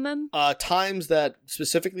question then? Times that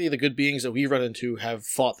specifically the good beings that we run into have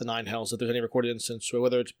fought the Nine Hells, if there's any recorded instance,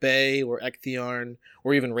 whether it's Bay or Ecthearn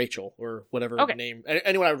or even Rachel or whatever name.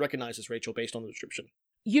 Anyone I would recognize as Rachel based on the description.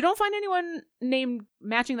 You don't find anyone named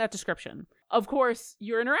matching that description. Of course,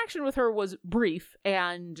 your interaction with her was brief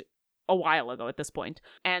and a while ago at this point,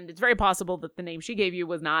 and it's very possible that the name she gave you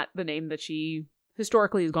was not the name that she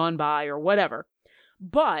historically has gone by or whatever.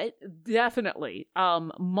 But definitely,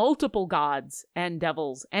 multiple gods and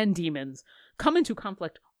devils and demons come into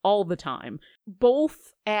conflict all the time,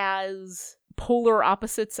 both as polar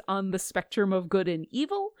opposites on the spectrum of good and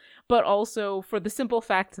evil, but also for the simple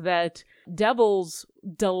fact that devils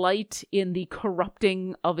delight in the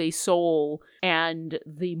corrupting of a soul, and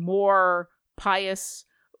the more pious,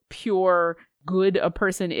 pure, good a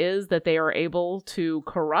person is that they are able to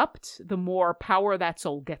corrupt, the more power that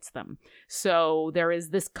soul gets them. So there is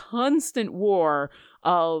this constant war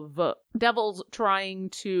of devils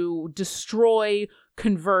trying to destroy,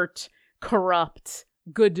 convert, corrupt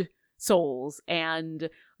good souls and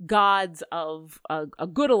gods of a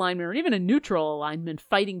good alignment or even a neutral alignment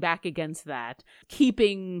fighting back against that,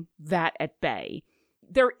 keeping that at bay.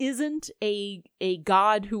 There isn't a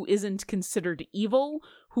god who isn't considered evil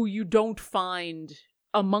who you don't find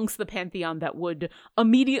amongst the pantheon that would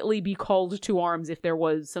immediately be called to arms if there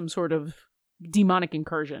was some sort of demonic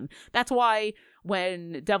incursion. That's why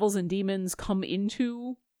when devils and demons come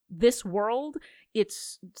into this world,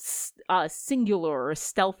 it's singular or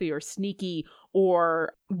stealthy or sneaky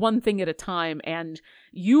or one thing at a time. And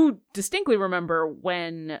you distinctly remember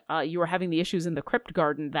when you were having the issues in the Crypt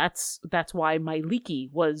Garden. That's why Myliki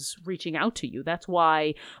was reaching out to you. That's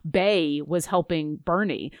why Bay was helping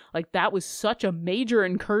Bernie. Like, that was such a major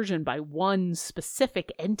incursion by one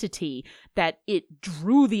specific entity that it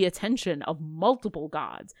drew the attention of multiple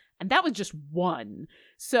gods. And that was just one.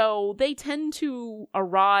 So they tend to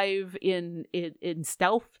arrive in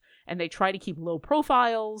stealth, and they try to keep low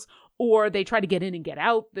profiles, or they try to get in and get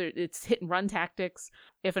out. It's hit and run tactics.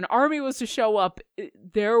 If an army was to show up,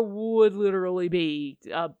 there would literally be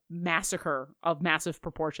a massacre of massive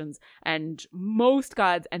proportions. And most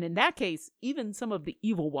gods, and in that case, even some of the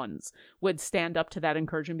evil ones, would stand up to that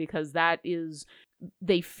incursion because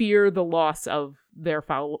they fear the loss of their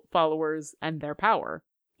followers and their power.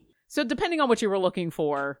 So depending on what you were looking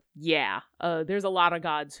for, there's a lot of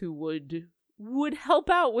gods who would help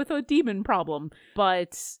out with a demon problem,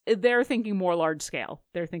 but they're thinking more large scale.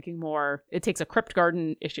 They're thinking more, it takes a Crypt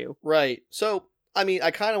Garden issue. Right. So, I mean,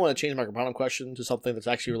 I kind of want to change my Carpanum question to something that's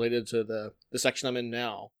actually related to the section I'm in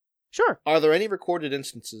now. Sure. Are there any recorded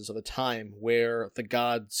instances of a time where the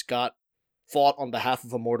gods fought on behalf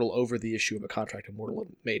of a mortal over the issue of a contract a mortal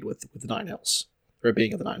made with the Nine Hells, or a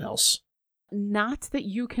being of the Nine Hells? Not that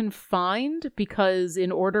you can find, because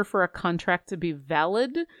in order for a contract to be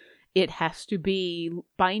valid, it has to be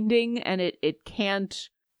binding, and it can't...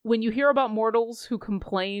 When you hear about mortals who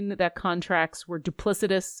complain that contracts were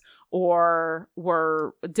duplicitous or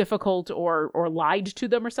were difficult or lied to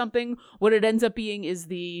them or something, what it ends up being is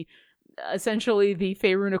essentially the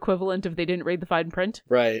Faerun equivalent of they didn't read the fine print.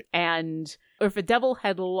 Right. And if a devil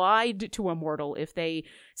had lied to a mortal, if they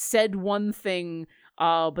said one thing...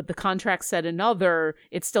 but the contract said another,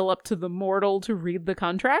 it's still up to the mortal to read the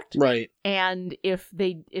contract. Right. And if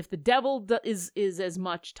the devil is as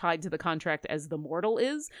much tied to the contract as the mortal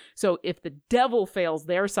is, so if the devil fails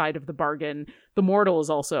their side of the bargain, the mortal is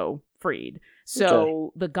also freed.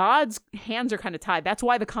 So the gods' hands are kind of tied. That's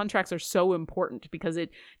why the contracts are so important, because it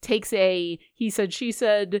takes a he said, she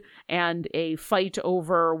said, and a fight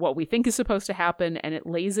over what we think is supposed to happen, and it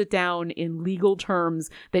lays it down in legal terms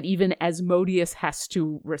that even Asmodeus has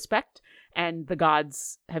to respect, and the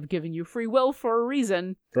gods have given you free will for a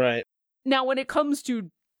reason. Right. Now, when it comes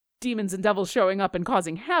to demons and devils showing up and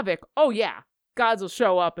causing havoc, oh yeah, gods will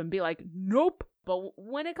show up and be like, nope. But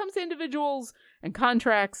when it comes to individuals and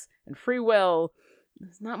contracts and free will,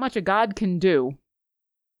 there's not much a god can do.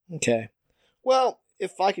 Okay. Well,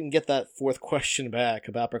 if I can get that fourth question back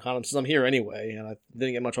about Percanum, since I'm here anyway, and I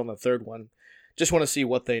didn't get much on the third one, just want to see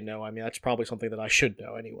what they know. I mean, that's probably something that I should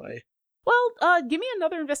know anyway. Well, give me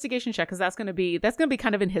another investigation check, because that's gonna be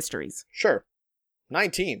kind of in histories. Sure.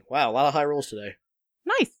 19. Wow, a lot of high rolls today.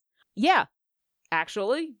 Nice. Yeah.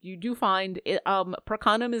 Actually, you do find it,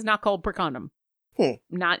 Percanum is not called Percanum.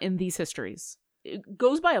 Not in these histories. It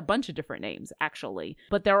goes by a bunch of different names, actually,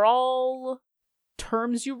 but they're all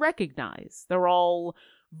terms you recognize. They're all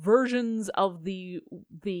versions of the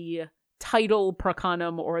title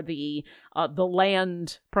Percanum or the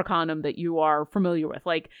land Percanum that you are familiar with.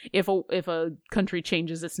 Like if a country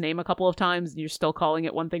changes its name a couple of times and you're still calling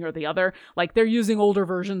it one thing or the other, like they're using older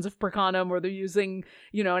versions of Percanum, or they're using,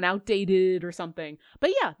 an outdated or something.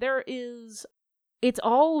 But yeah, it's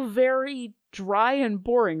all very dry and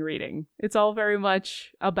boring reading. It's all very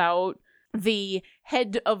much about the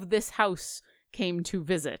head of this house came to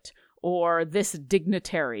visit, or this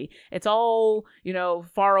dignitary. It's all,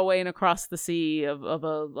 far away and across the sea of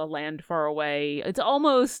a land far away. It's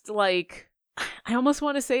almost like, I almost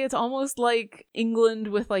want to say it's almost like England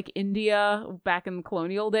with like India back in the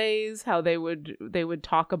colonial days, how they would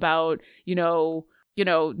talk about,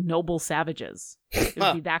 noble savages. It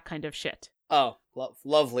would be that kind of shit. Oh,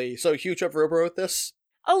 lovely. So Hugh Trevor wrote this?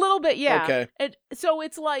 A little bit, yeah. Okay. So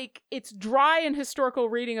it's like, it's dry and historical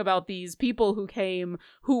reading about these people who came,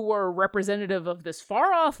 who were representative of this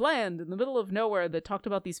far-off land in the middle of nowhere that talked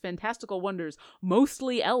about these fantastical wonders,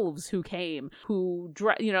 mostly elves who came,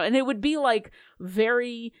 and it would be like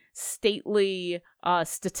very stately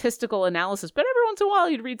statistical analysis, but every once in a while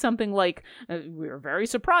you'd read something like, we were very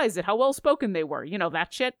surprised at how well-spoken they were,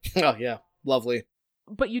 that shit. Oh, yeah. Lovely.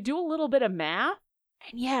 But you do a little bit of math,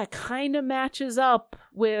 And yeah, it kind of matches up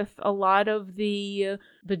with a lot of the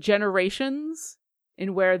generations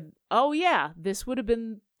in where, oh yeah, this would have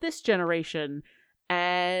been this generation.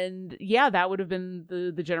 And yeah, that would have been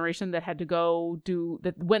the generation that had to go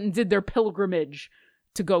that went and did their pilgrimage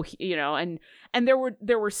to go, and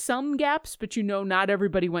there were some gaps, but not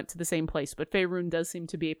everybody went to the same place. But Faerun does seem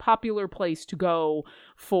to be a popular place to go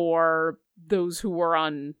for those who were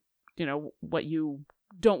on, what you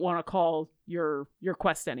don't want to call your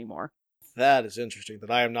quest anymore. That is interesting,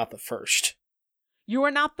 that I am not the first. You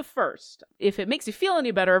are not the first. If it makes you feel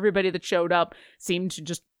any better, everybody that showed up seemed to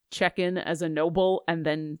just check in as a noble and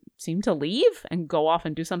then seemed to leave and go off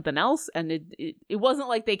and do something else. And it wasn't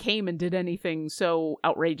like they came and did anything so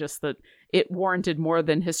outrageous that it warranted more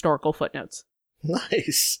than historical footnotes.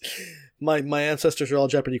 Nice. My ancestors are all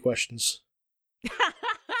Jeopardy questions.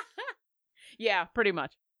 Yeah, pretty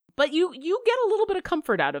much. But you get a little bit of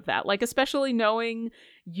comfort out of that, like especially knowing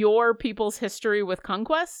your people's history with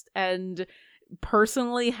conquest and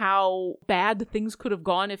personally how bad things could have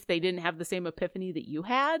gone if they didn't have the same epiphany that you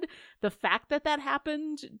had. The fact that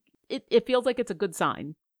happened, it feels like it's a good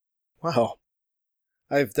sign. Wow.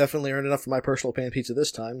 I've definitely earned enough for my personal pan pizza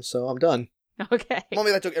this time, so I'm done. Okay.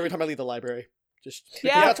 Mommy, that took every time I leave the library.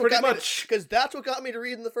 Yeah, pretty much. Because that's what got me to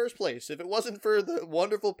read in the first place. If it wasn't for the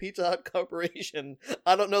wonderful Pizza Hut Corporation,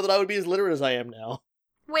 I don't know that I would be as literate as I am now.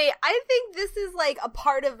 Wait, I think this is like a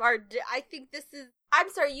part of our. I think this is. I'm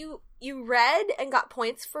sorry, you read and got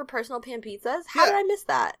points for personal pan pizzas? How did I miss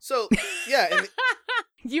that? So, yeah.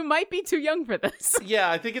 You might be too young for this. Yeah,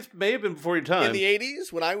 I think it may have been before your time. In the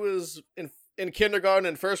 80s, when I was in kindergarten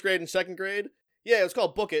and first grade and second grade, yeah, it was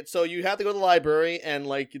called Book It. So you had to go to the library and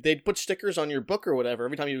like they'd put stickers on your book or whatever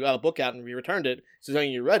every time you got a book out and you returned it, so then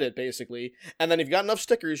you read it basically. And then if you got enough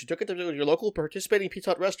stickers, you took it to your local participating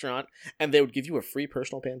Pizza Hut restaurant, and they would give you a free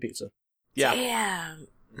personal pan pizza. Yeah, Damn.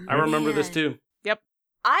 I remember this too. Yep.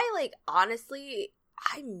 I honestly,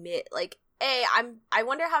 I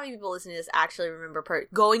wonder how many people listening to this actually remember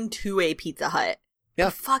going to a Pizza Hut. Yeah.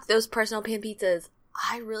 But fuck those personal pan pizzas.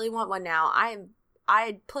 I really want one now. I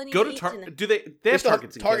had plenty Go of to eats Target. Do they have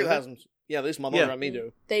Targets in Target Canada? has them. Yeah, at least my mom and me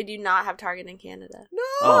do. They do not have Target in Canada. No!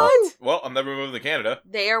 Oh. Well, I'm never moving to Canada.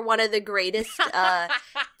 They are one of the greatest. So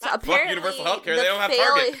apparently, Fuck Universal Healthcare, they don't have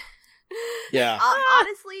Target. Yeah.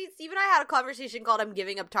 Honestly, Steve and I had a conversation called "I'm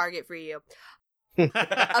giving up Target for you."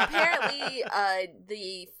 Apparently,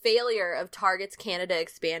 the failure of Target's Canada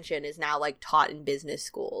expansion is now taught in business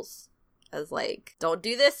schools as don't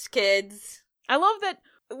do this, kids. I love that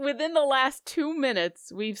within the last 2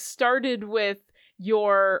 minutes, we've started with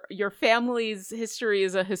your family's history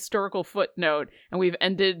as a historical footnote, and we've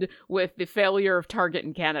ended with the failure of Target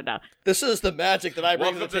in Canada. This is the magic that I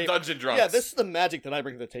bring Welcome to the table. Dungeon Drunks. Yeah, this is the magic that I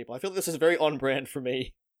bring to the table. I feel this is very on brand for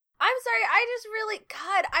me. I'm sorry,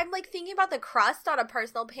 I'm thinking about the crust on a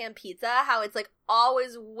personal pan pizza, how it's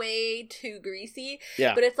always way too greasy,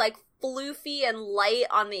 Yeah. but it's floofy and light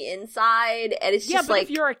on the inside, and it's just but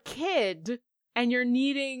if you're a kid and you're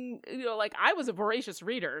needing, I was a voracious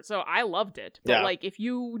reader, so I loved it. But Yeah. if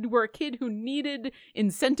you were a kid who needed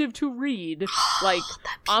incentive to read,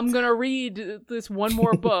 I'm gonna read this one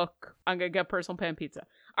more book, I'm gonna get personal pan pizza.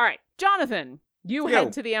 All right, Jonathan. You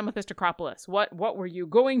head to the Amethyst Acropolis. What were you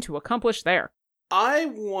going to accomplish there? I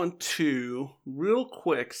want to real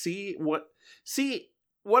quick see what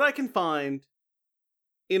I can find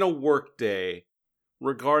in a workday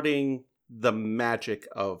regarding the magic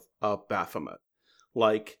of Baphomet.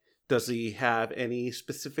 Does he have any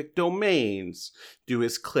specific domains? Do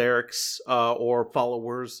his clerics or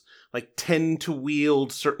followers tend to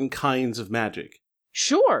wield certain kinds of magic?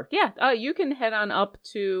 Sure. Yeah. You can head on up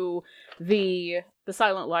to the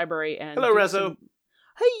Silent Library and. Hello, Rezo.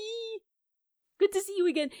 Hey. Good to see you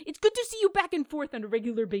again. It's good to see you back and forth on a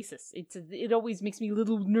regular basis. It always makes me a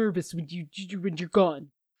little nervous when you're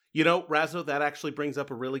gone. Razo, that actually brings up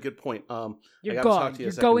a really good point. You're gone.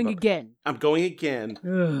 You're going again. I'm going again.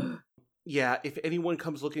 Ugh. Yeah, if anyone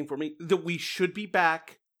comes looking for me, we should be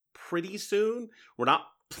back pretty soon. We're not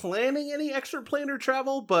planning any extra planar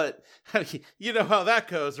travel, but you know how that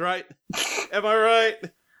goes, right? Am I right?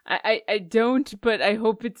 I don't, but I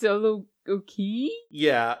hope it's all okay.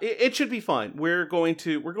 Yeah, it should be fine. We're going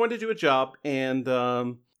to do a job, and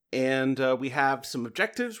we have some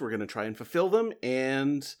objectives. We're going to try and fulfill them,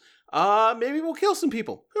 and maybe we'll kill some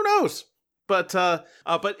people. Who knows? But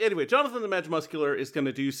anyway, Jonathan the Magimuscular is going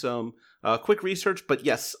to do some quick research. But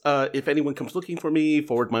yes, if anyone comes looking for me,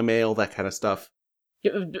 forward my mail, that kind of stuff.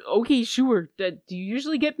 Okay, sure. Do you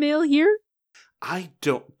usually get mail here? I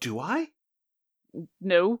don't. Do I?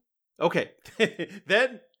 No. Okay.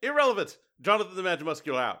 Then, irrelevant. Jonathan the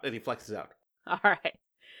Magimuscular out. And he flexes out. All right.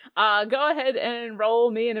 Go ahead and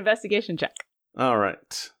roll me an investigation check. All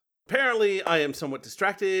right. Apparently, I am somewhat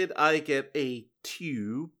distracted. I get a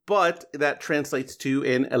 2, but that translates to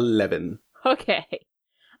an 11. Okay.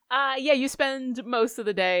 Yeah, you spend most of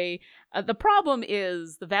the day. The problem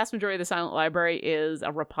is the vast majority of the Silent Library is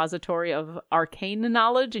a repository of arcane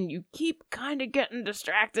knowledge, and you keep kind of getting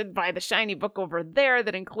distracted by the shiny book over there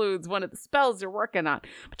that includes one of the spells you're working on.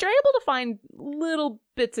 But you're able to find little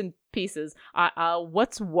bits and pieces.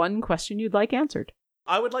 What's one question you'd like answered?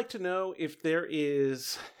 I would like to know if there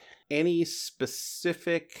is any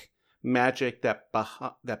specific magic that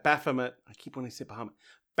Baphomet, I keep wanting to say Bahamut,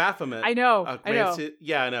 Baphomet. I know. Grants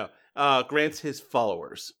I know. Grants his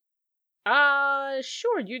followers.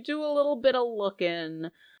 Sure. You do a little bit of looking.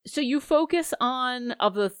 So you focus on,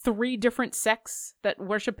 of the 3 different sects that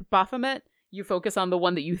worship Baphomet, you focus on the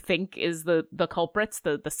one that you think is the culprits,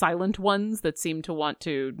 the silent ones that seem to want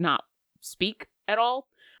to not speak at all.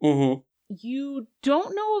 Mm-hmm. You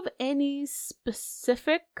don't know of any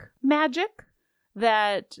specific magic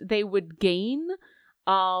that they would gain.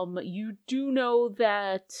 You do know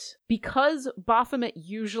that because Baphomet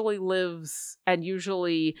usually lives and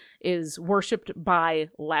usually is worshipped by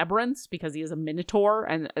labyrinths, because he is a minotaur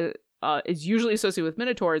and is usually associated with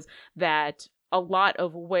minotaurs, that a lot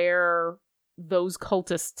of where those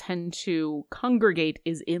cultists tend to congregate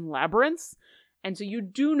is in labyrinths. And so you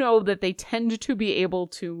do know that they tend to be able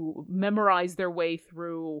to memorize their way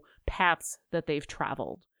through paths that they've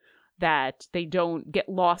traveled, that they don't get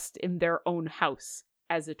lost in their own house,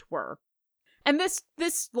 as it were. And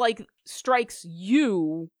this like strikes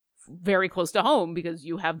you very close to home because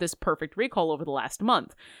you have this perfect recall over the last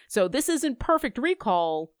month. So this isn't perfect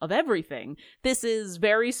recall of everything. This is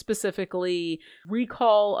very specifically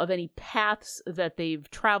recall of any paths that they've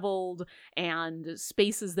traveled and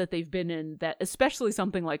spaces that they've been in, that especially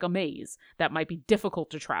something like a maze that might be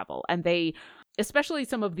difficult to travel. And they, especially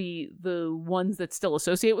some of the ones that still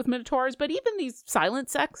associate with minotaurs, but even these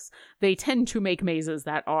silent sects, they tend to make mazes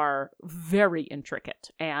that are very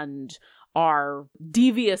intricate and are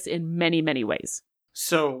devious in many, many ways.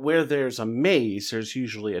 So where there's a maze, there's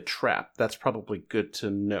usually a trap. That's probably good to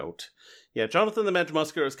note. Yeah, Jonathan the Magic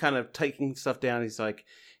Muscular is kind of taking stuff down. He's like,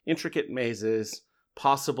 intricate mazes,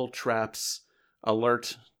 possible traps,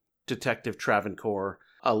 alert Detective Travancore,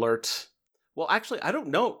 alert... Well, actually, I don't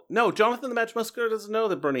know. No, Jonathan the Magic Muscular doesn't know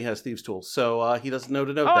that Bernie has thieves' tools, so he doesn't know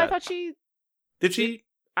to note that. I thought she... Did she?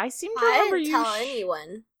 I seem to remember I didn't tell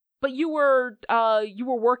anyone. But you were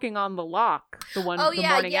working on the lock the morning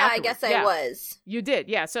afterwards. I guess I was. You did,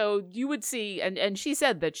 yeah. So you would see, and she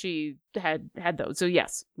said that she had those. So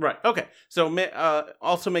yes, right. Okay. So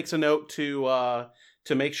also makes a note to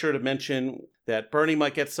make sure to mention that Bernie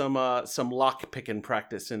might get some lock picking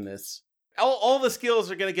practice in this. All the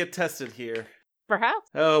skills are going to get tested here.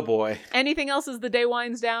 Perhaps. Oh boy. Anything else as the day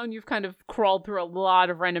winds down? You've kind of crawled through a lot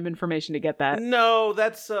of random information to get that. No,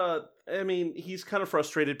 that's I mean, he's kind of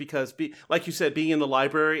frustrated because, like you said, being in the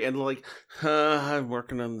library and like, I'm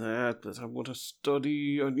working on that, but I want to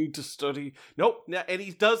study. I need to study. Nope. And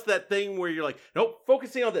he does that thing where you're like, nope,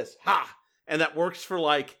 focusing on this. Ha! And that works for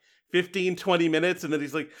like 15, 20 minutes. And then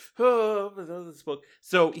he's like, oh, this book.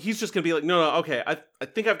 So he's just going to be like, no, okay, I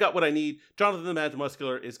think I've got what I need. Jonathan the Magic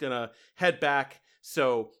Muscular is going to head back.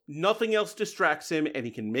 So nothing else distracts him and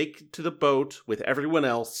he can make to the boat with everyone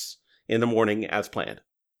else in the morning as planned.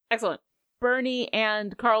 Excellent. Bernie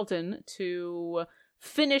and Carlton, to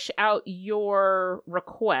finish out your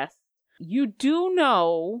request, you do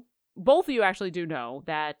know, both of you actually do know,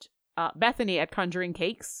 that Bethany at Conjuring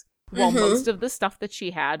Cakes, while most of the stuff that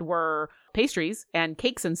she had were pastries and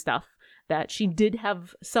cakes and stuff, that she did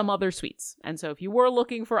have some other sweets. And so if you were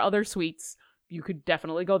looking for other sweets, you could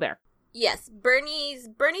definitely go there. Yes, Bernie's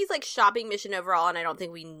like shopping mission overall, and I don't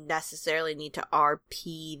think we necessarily need to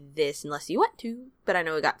RP this unless you want to, but I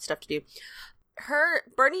know we got stuff to do.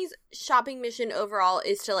 Bernie's shopping mission overall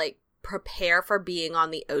is to like prepare for being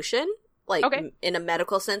on the ocean, like in a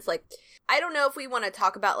medical sense. Like, I don't know if we want to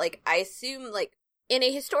talk about, like, I assume like in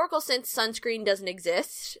a historical sense, sunscreen doesn't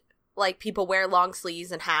exist. Like, people wear long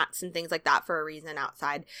sleeves and hats and things like that for a reason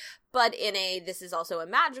outside. But this is also a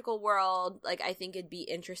magical world, like, I think it'd be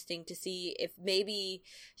interesting to see if maybe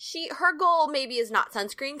her goal maybe is not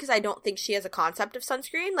sunscreen, because I don't think she has a concept of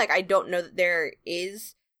sunscreen. Like, I don't know that there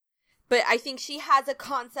is. But I think she has a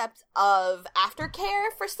concept of aftercare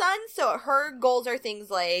for sun. So her goals are things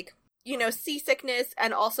like, seasickness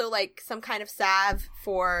and also, like, some kind of salve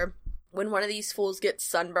for when one of these fools gets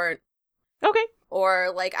sunburnt. Okay.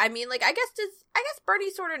 Or, like, I mean, like, I guess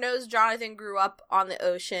Bernie sort of knows Jonathan grew up on the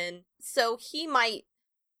ocean, so he might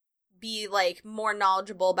be like more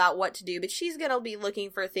knowledgeable about what to do, but she's gonna be looking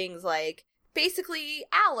for things like basically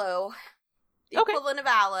aloe, the Okay. equivalent of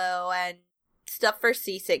aloe, and stuff for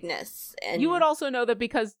seasickness. And You would also know that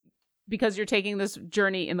because you're taking this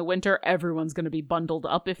journey in the winter, everyone's going to be bundled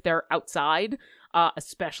up if they're outside,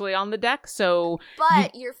 especially on the deck. So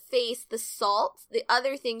But your face, the salt, the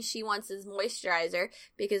other thing she wants is moisturizer,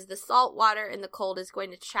 because the salt water in the cold is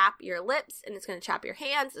going to chap your lips, and it's going to chap your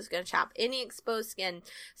hands, it's going to chap any exposed skin.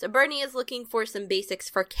 So Bernie is looking for some basics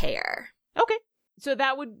for care. okay. So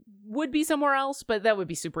that would be somewhere else, but that would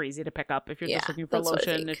be super easy to pick up if you're just Yeah, looking for that's what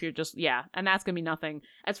I lotion. think. If you're just, and that's going to be nothing.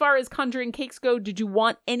 As far as conjuring cakes go, did you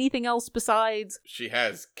want anything else besides? She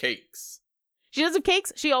has cakes. She does have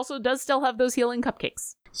cakes. She also does still have those healing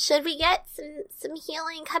cupcakes. Should we get some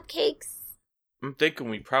healing cupcakes? I'm thinking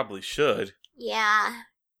we probably should. Yeah.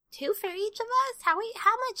 2 for each of us? How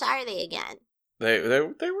much are they again? They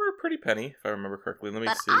were a pretty penny, if I remember correctly. Let me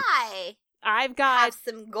But see. I've got have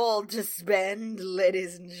some gold to spend,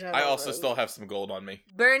 ladies and gentlemen. I also still have some gold on me.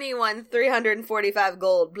 Bernie won 345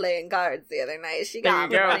 gold playing cards the other night. She got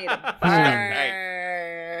There you go. money to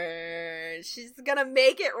burn. She's gonna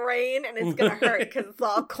make it rain, and it's gonna hurt because it's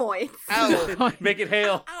all coins. Ow. Make it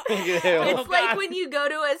hail. Make it hail. It's Oh, like God. when you go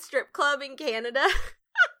to a strip club in Canada.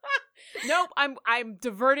 Nope, I'm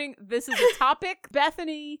diverting. This is a topic.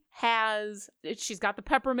 Bethany she's got the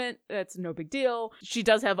peppermint. That's no big deal. She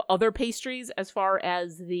does have other pastries as far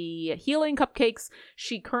as the healing cupcakes.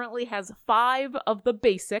 She currently has 5 of the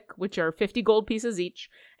basic, which are 50 gold pieces each,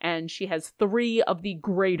 and she has 3 of the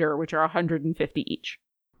greater, which are 150 each.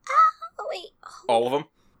 Oh, wait. All of them.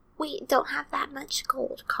 We don't have that much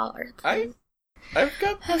gold, Caller. I've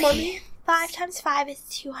got Okay. money. 5 times 5 is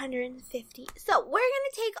 250. So we're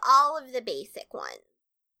gonna take all of the basic ones.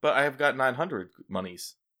 But I have got 900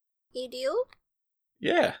 monies. You do?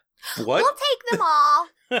 Yeah. What? We'll take them all.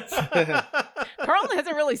 Carlton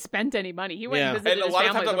hasn't really spent any money. He went Yeah. and visited And a his lot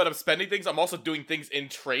of family. times when I'm spending things, I'm also doing things in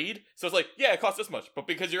trade. So it's like, yeah, it costs this much. But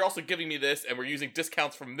because you're also giving me this and we're using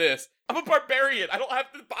discounts from this, I'm a barbarian. I don't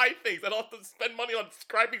have to buy things. I don't have to spend money on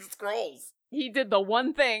scribing scrolls. He did the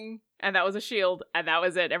one thing, and that was a shield, and that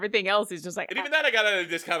was it. Everything else, he's just like, And even that I got at a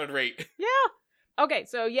discounted rate. yeah. Okay,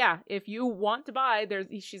 so yeah, if you want to buy,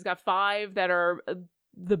 she's got 5 that are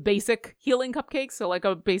the basic healing cupcakes, so like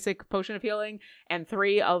a basic potion of healing, and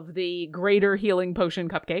 3 of the greater healing potion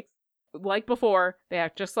cupcakes. Like before, they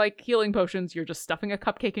act just like healing potions. You're just stuffing a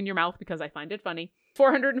cupcake in your mouth because I find it funny.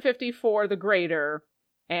 450 for the greater,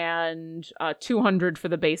 and 200 for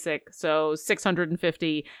the basic, so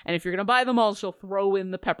 650. And if you're gonna buy them all, she'll throw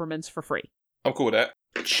in the peppermints for free. I'm cool with that.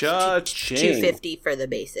 Cha-ching. 250 for the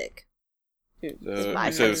basic. So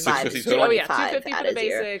Five 650 times total. Oh yeah, 25 250 for out the of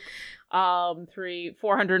zero. basic.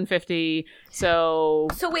 450. So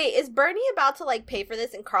So wait, is Bernie about to like pay for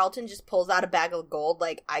this, and Carlton just pulls out a bag of gold?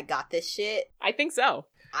 Like, I got this shit. I think so.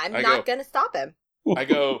 I'm I not go. gonna stop him. I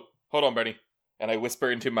go, hold on, Bernie. And I whisper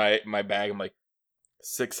into my bag, I'm like,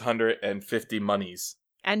 650 monies.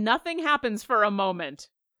 And nothing happens for a moment.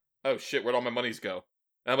 Oh shit, where'd all my monies go?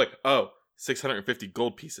 And I'm like, oh, 650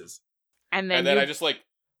 gold pieces. And then, And then you- I just like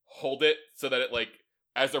hold it so that it like,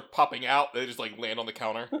 as they're popping out, they just like land on the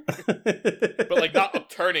counter. But like not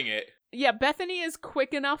upturning it. yeah, Bethany is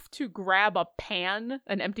quick enough to grab a pan,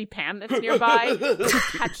 an empty pan that's nearby, to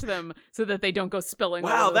catch them so that they don't go spilling all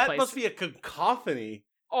Wow, over the that place. must be a cacophony.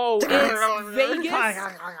 Oh, it's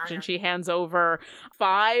Vegas. And she hands over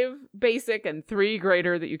 5 basic and 3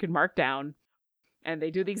 greater that you can mark down. And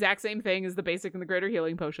they do the exact same thing as the basic and the greater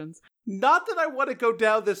healing potions. Not that I want to go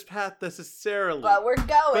down this path necessarily. But we're going,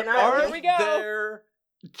 But aren't aren't we? go. there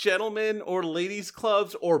gentlemen or ladies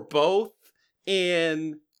clubs or both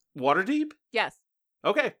in Waterdeep? Yes.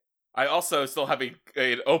 Okay. I also still have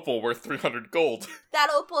an opal worth 300 gold. That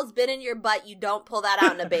opal's been in your butt. You don't pull that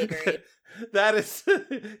out in a bakery. that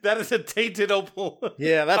is a tainted opal.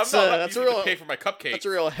 Yeah, that's I'm not a using it real to pay for my cupcakes. that's a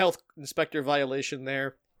real health inspector violation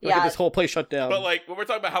there. Look Yeah. at this whole place shut down. But like when we're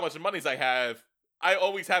talking about how much monies I have, I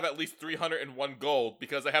always have at least 301 gold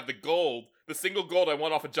because I have the gold, the single gold I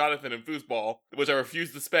won off of Jonathan and Foosball, which I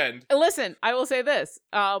refused to spend. Listen, I will say this.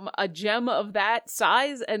 A gem of that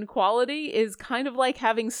size and quality is kind of like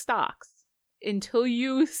having stocks. Until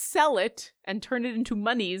you sell it and turn it into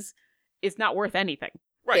monies, it's not worth anything.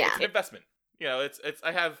 Right, Yeah. it's an investment. You know, it's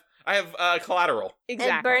I have collateral.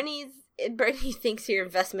 Exactly. And Bernie thinks your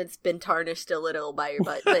investment's been tarnished a little by your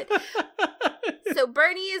butt. But so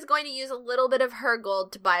Bernie is going to use a little bit of her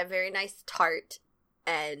gold to buy a very nice tart,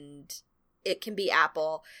 and it can be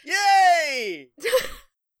apple. Yay!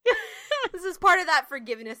 This is part of that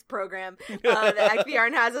forgiveness program that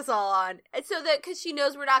Ekbjorn has us all on. And so that, because she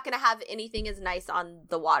knows we're not going to have anything as nice on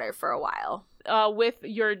the water for a while. With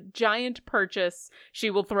your giant purchase, she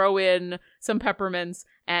will throw in some peppermints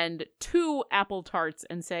and 2 apple tarts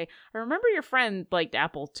and say, I remember your friend liked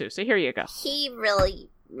apple too, so here you go. He really,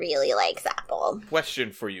 really likes apple.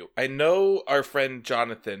 Question for you. I know our friend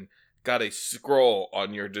Jonathan got a scroll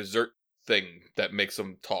on your dessert thing that makes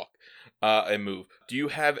him talk and move. Do you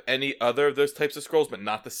have any other of those types of scrolls, but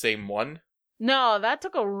not the same one? No, that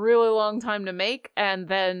took a really long time to make, and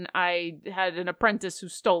then I had an apprentice who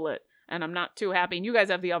stole it, and I'm not too happy, and you guys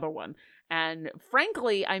have the other one. And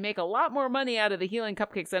frankly, I make a lot more money out of the healing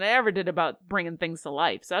cupcakes than I ever did about bringing things to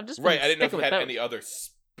life, so I've just been Right, I didn't know if you sticking had with any other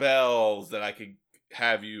spells that I could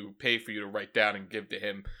have you pay for you to write down and give to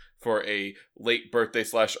him for a late birthday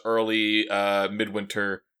 / early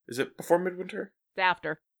midwinter. Is it before midwinter? It's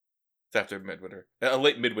after. It's after midwinter. A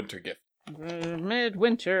late midwinter gift.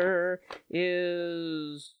 Midwinter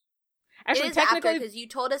is... Actually, It is after, technically... because you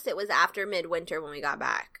told us it was after midwinter when we got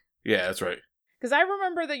back. Yeah, that's right. Because I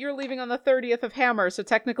remember that you're leaving on the 30th of Hammer, so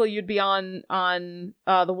technically you'd be on the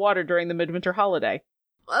water during the midwinter holiday.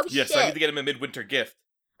 Oh, Yes, shit. I need to get him a midwinter gift.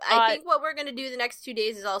 I think what we're going to do the next 2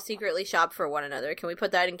 days is all secretly shop for one another. Can we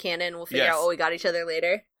put that in canon? We'll figure Yes. out what we got each other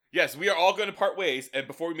later. Yes, we are all going to part ways, and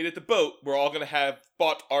before we meet at the boat, we're all going to have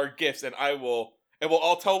bought our gifts, and we'll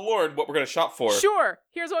all tell Lauren what we're going to shop for. Sure.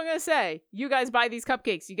 Here's what I'm going to say. You guys buy these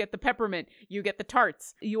cupcakes. You get the peppermint. You get the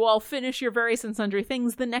tarts. You all finish your various and sundry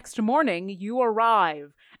things. The next morning, you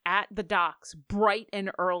arrive at the docks bright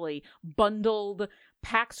and early, bundled,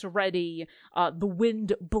 packs ready, the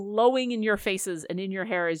wind blowing in your faces and in your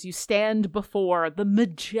hair as you stand before the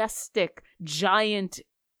majestic, giant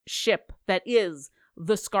ship that is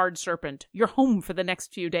the Scarred Serpent, your home for the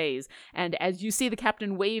next few days. And as you see the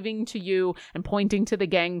captain waving to you and pointing to the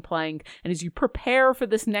gangplank, and as you prepare for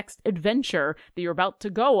this next adventure that you're about to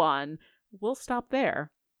go on, we'll stop there.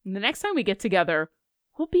 And the next time we get together,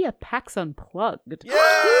 we'll be at PAX Unplugged.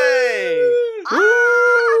 Yay!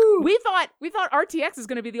 We thought RTX is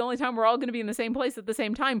going to be the only time we're all going to be in the same place at the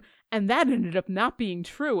same time, and that ended up not being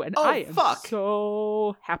true, and Oh, I am fuck.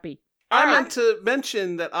 so happy. I meant to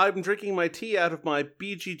mention that I'm drinking my tea out of my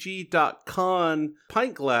BGG.con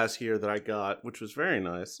pint glass here that I got, which was very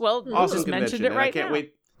nice. Well, you Awesome just mentioned convention, it and right I can't now.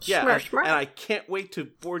 wait. Yeah, Smurf, smurf. and I can't wait to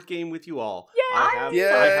board game with you all. Yay! I have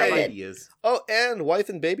Yay! ideas. Oh, and wife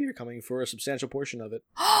and baby are coming for a substantial portion of it.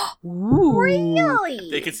 Ooh. Really?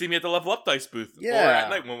 They can see me at the Level Up Dice booth, or Yeah. at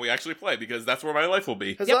night when we actually play, because that's where my life will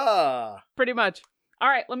be. Huzzah! Pretty much. All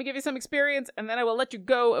right, let me give you some experience, and then I will let you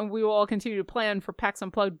go, and we will all continue to plan for PAX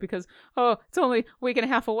Unplugged because, it's only a week and a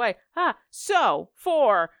half away. So,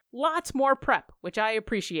 for lots more prep, which I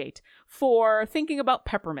appreciate, for thinking about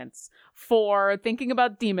peppermints, for thinking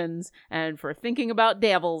about demons, and for thinking about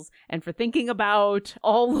devils, and for thinking about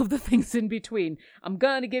all of the things in between, I'm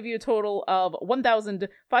going to give you a total of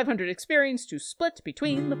 1,500 experience to split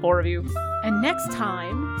between the 4 of you. And next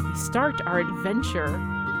time, we start our adventure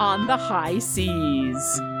on the high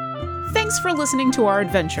seas. Thanks for listening to our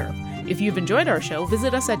adventure. If you've enjoyed our show,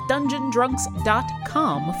 visit us at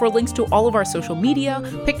dungeondrunks.com for links to all of our social media,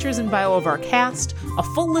 pictures and bio of our cast, a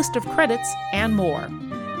full list of credits, and more.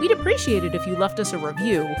 We'd appreciate it if you left us a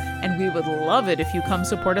review, and we would love it if you come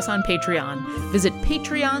support us on Patreon. Visit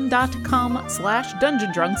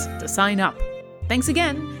patreon.com/dungeondrunks to sign up. Thanks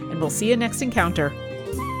again, and we'll see you next encounter.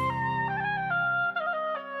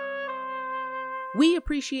 We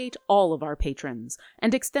appreciate all of our patrons,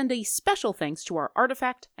 and extend a special thanks to our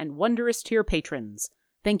Artifact and Wondrous tier patrons.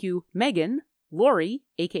 Thank you, Megan, Lori,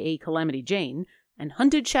 aka Calamity Jane, and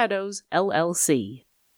Hunted Shadows, LLC.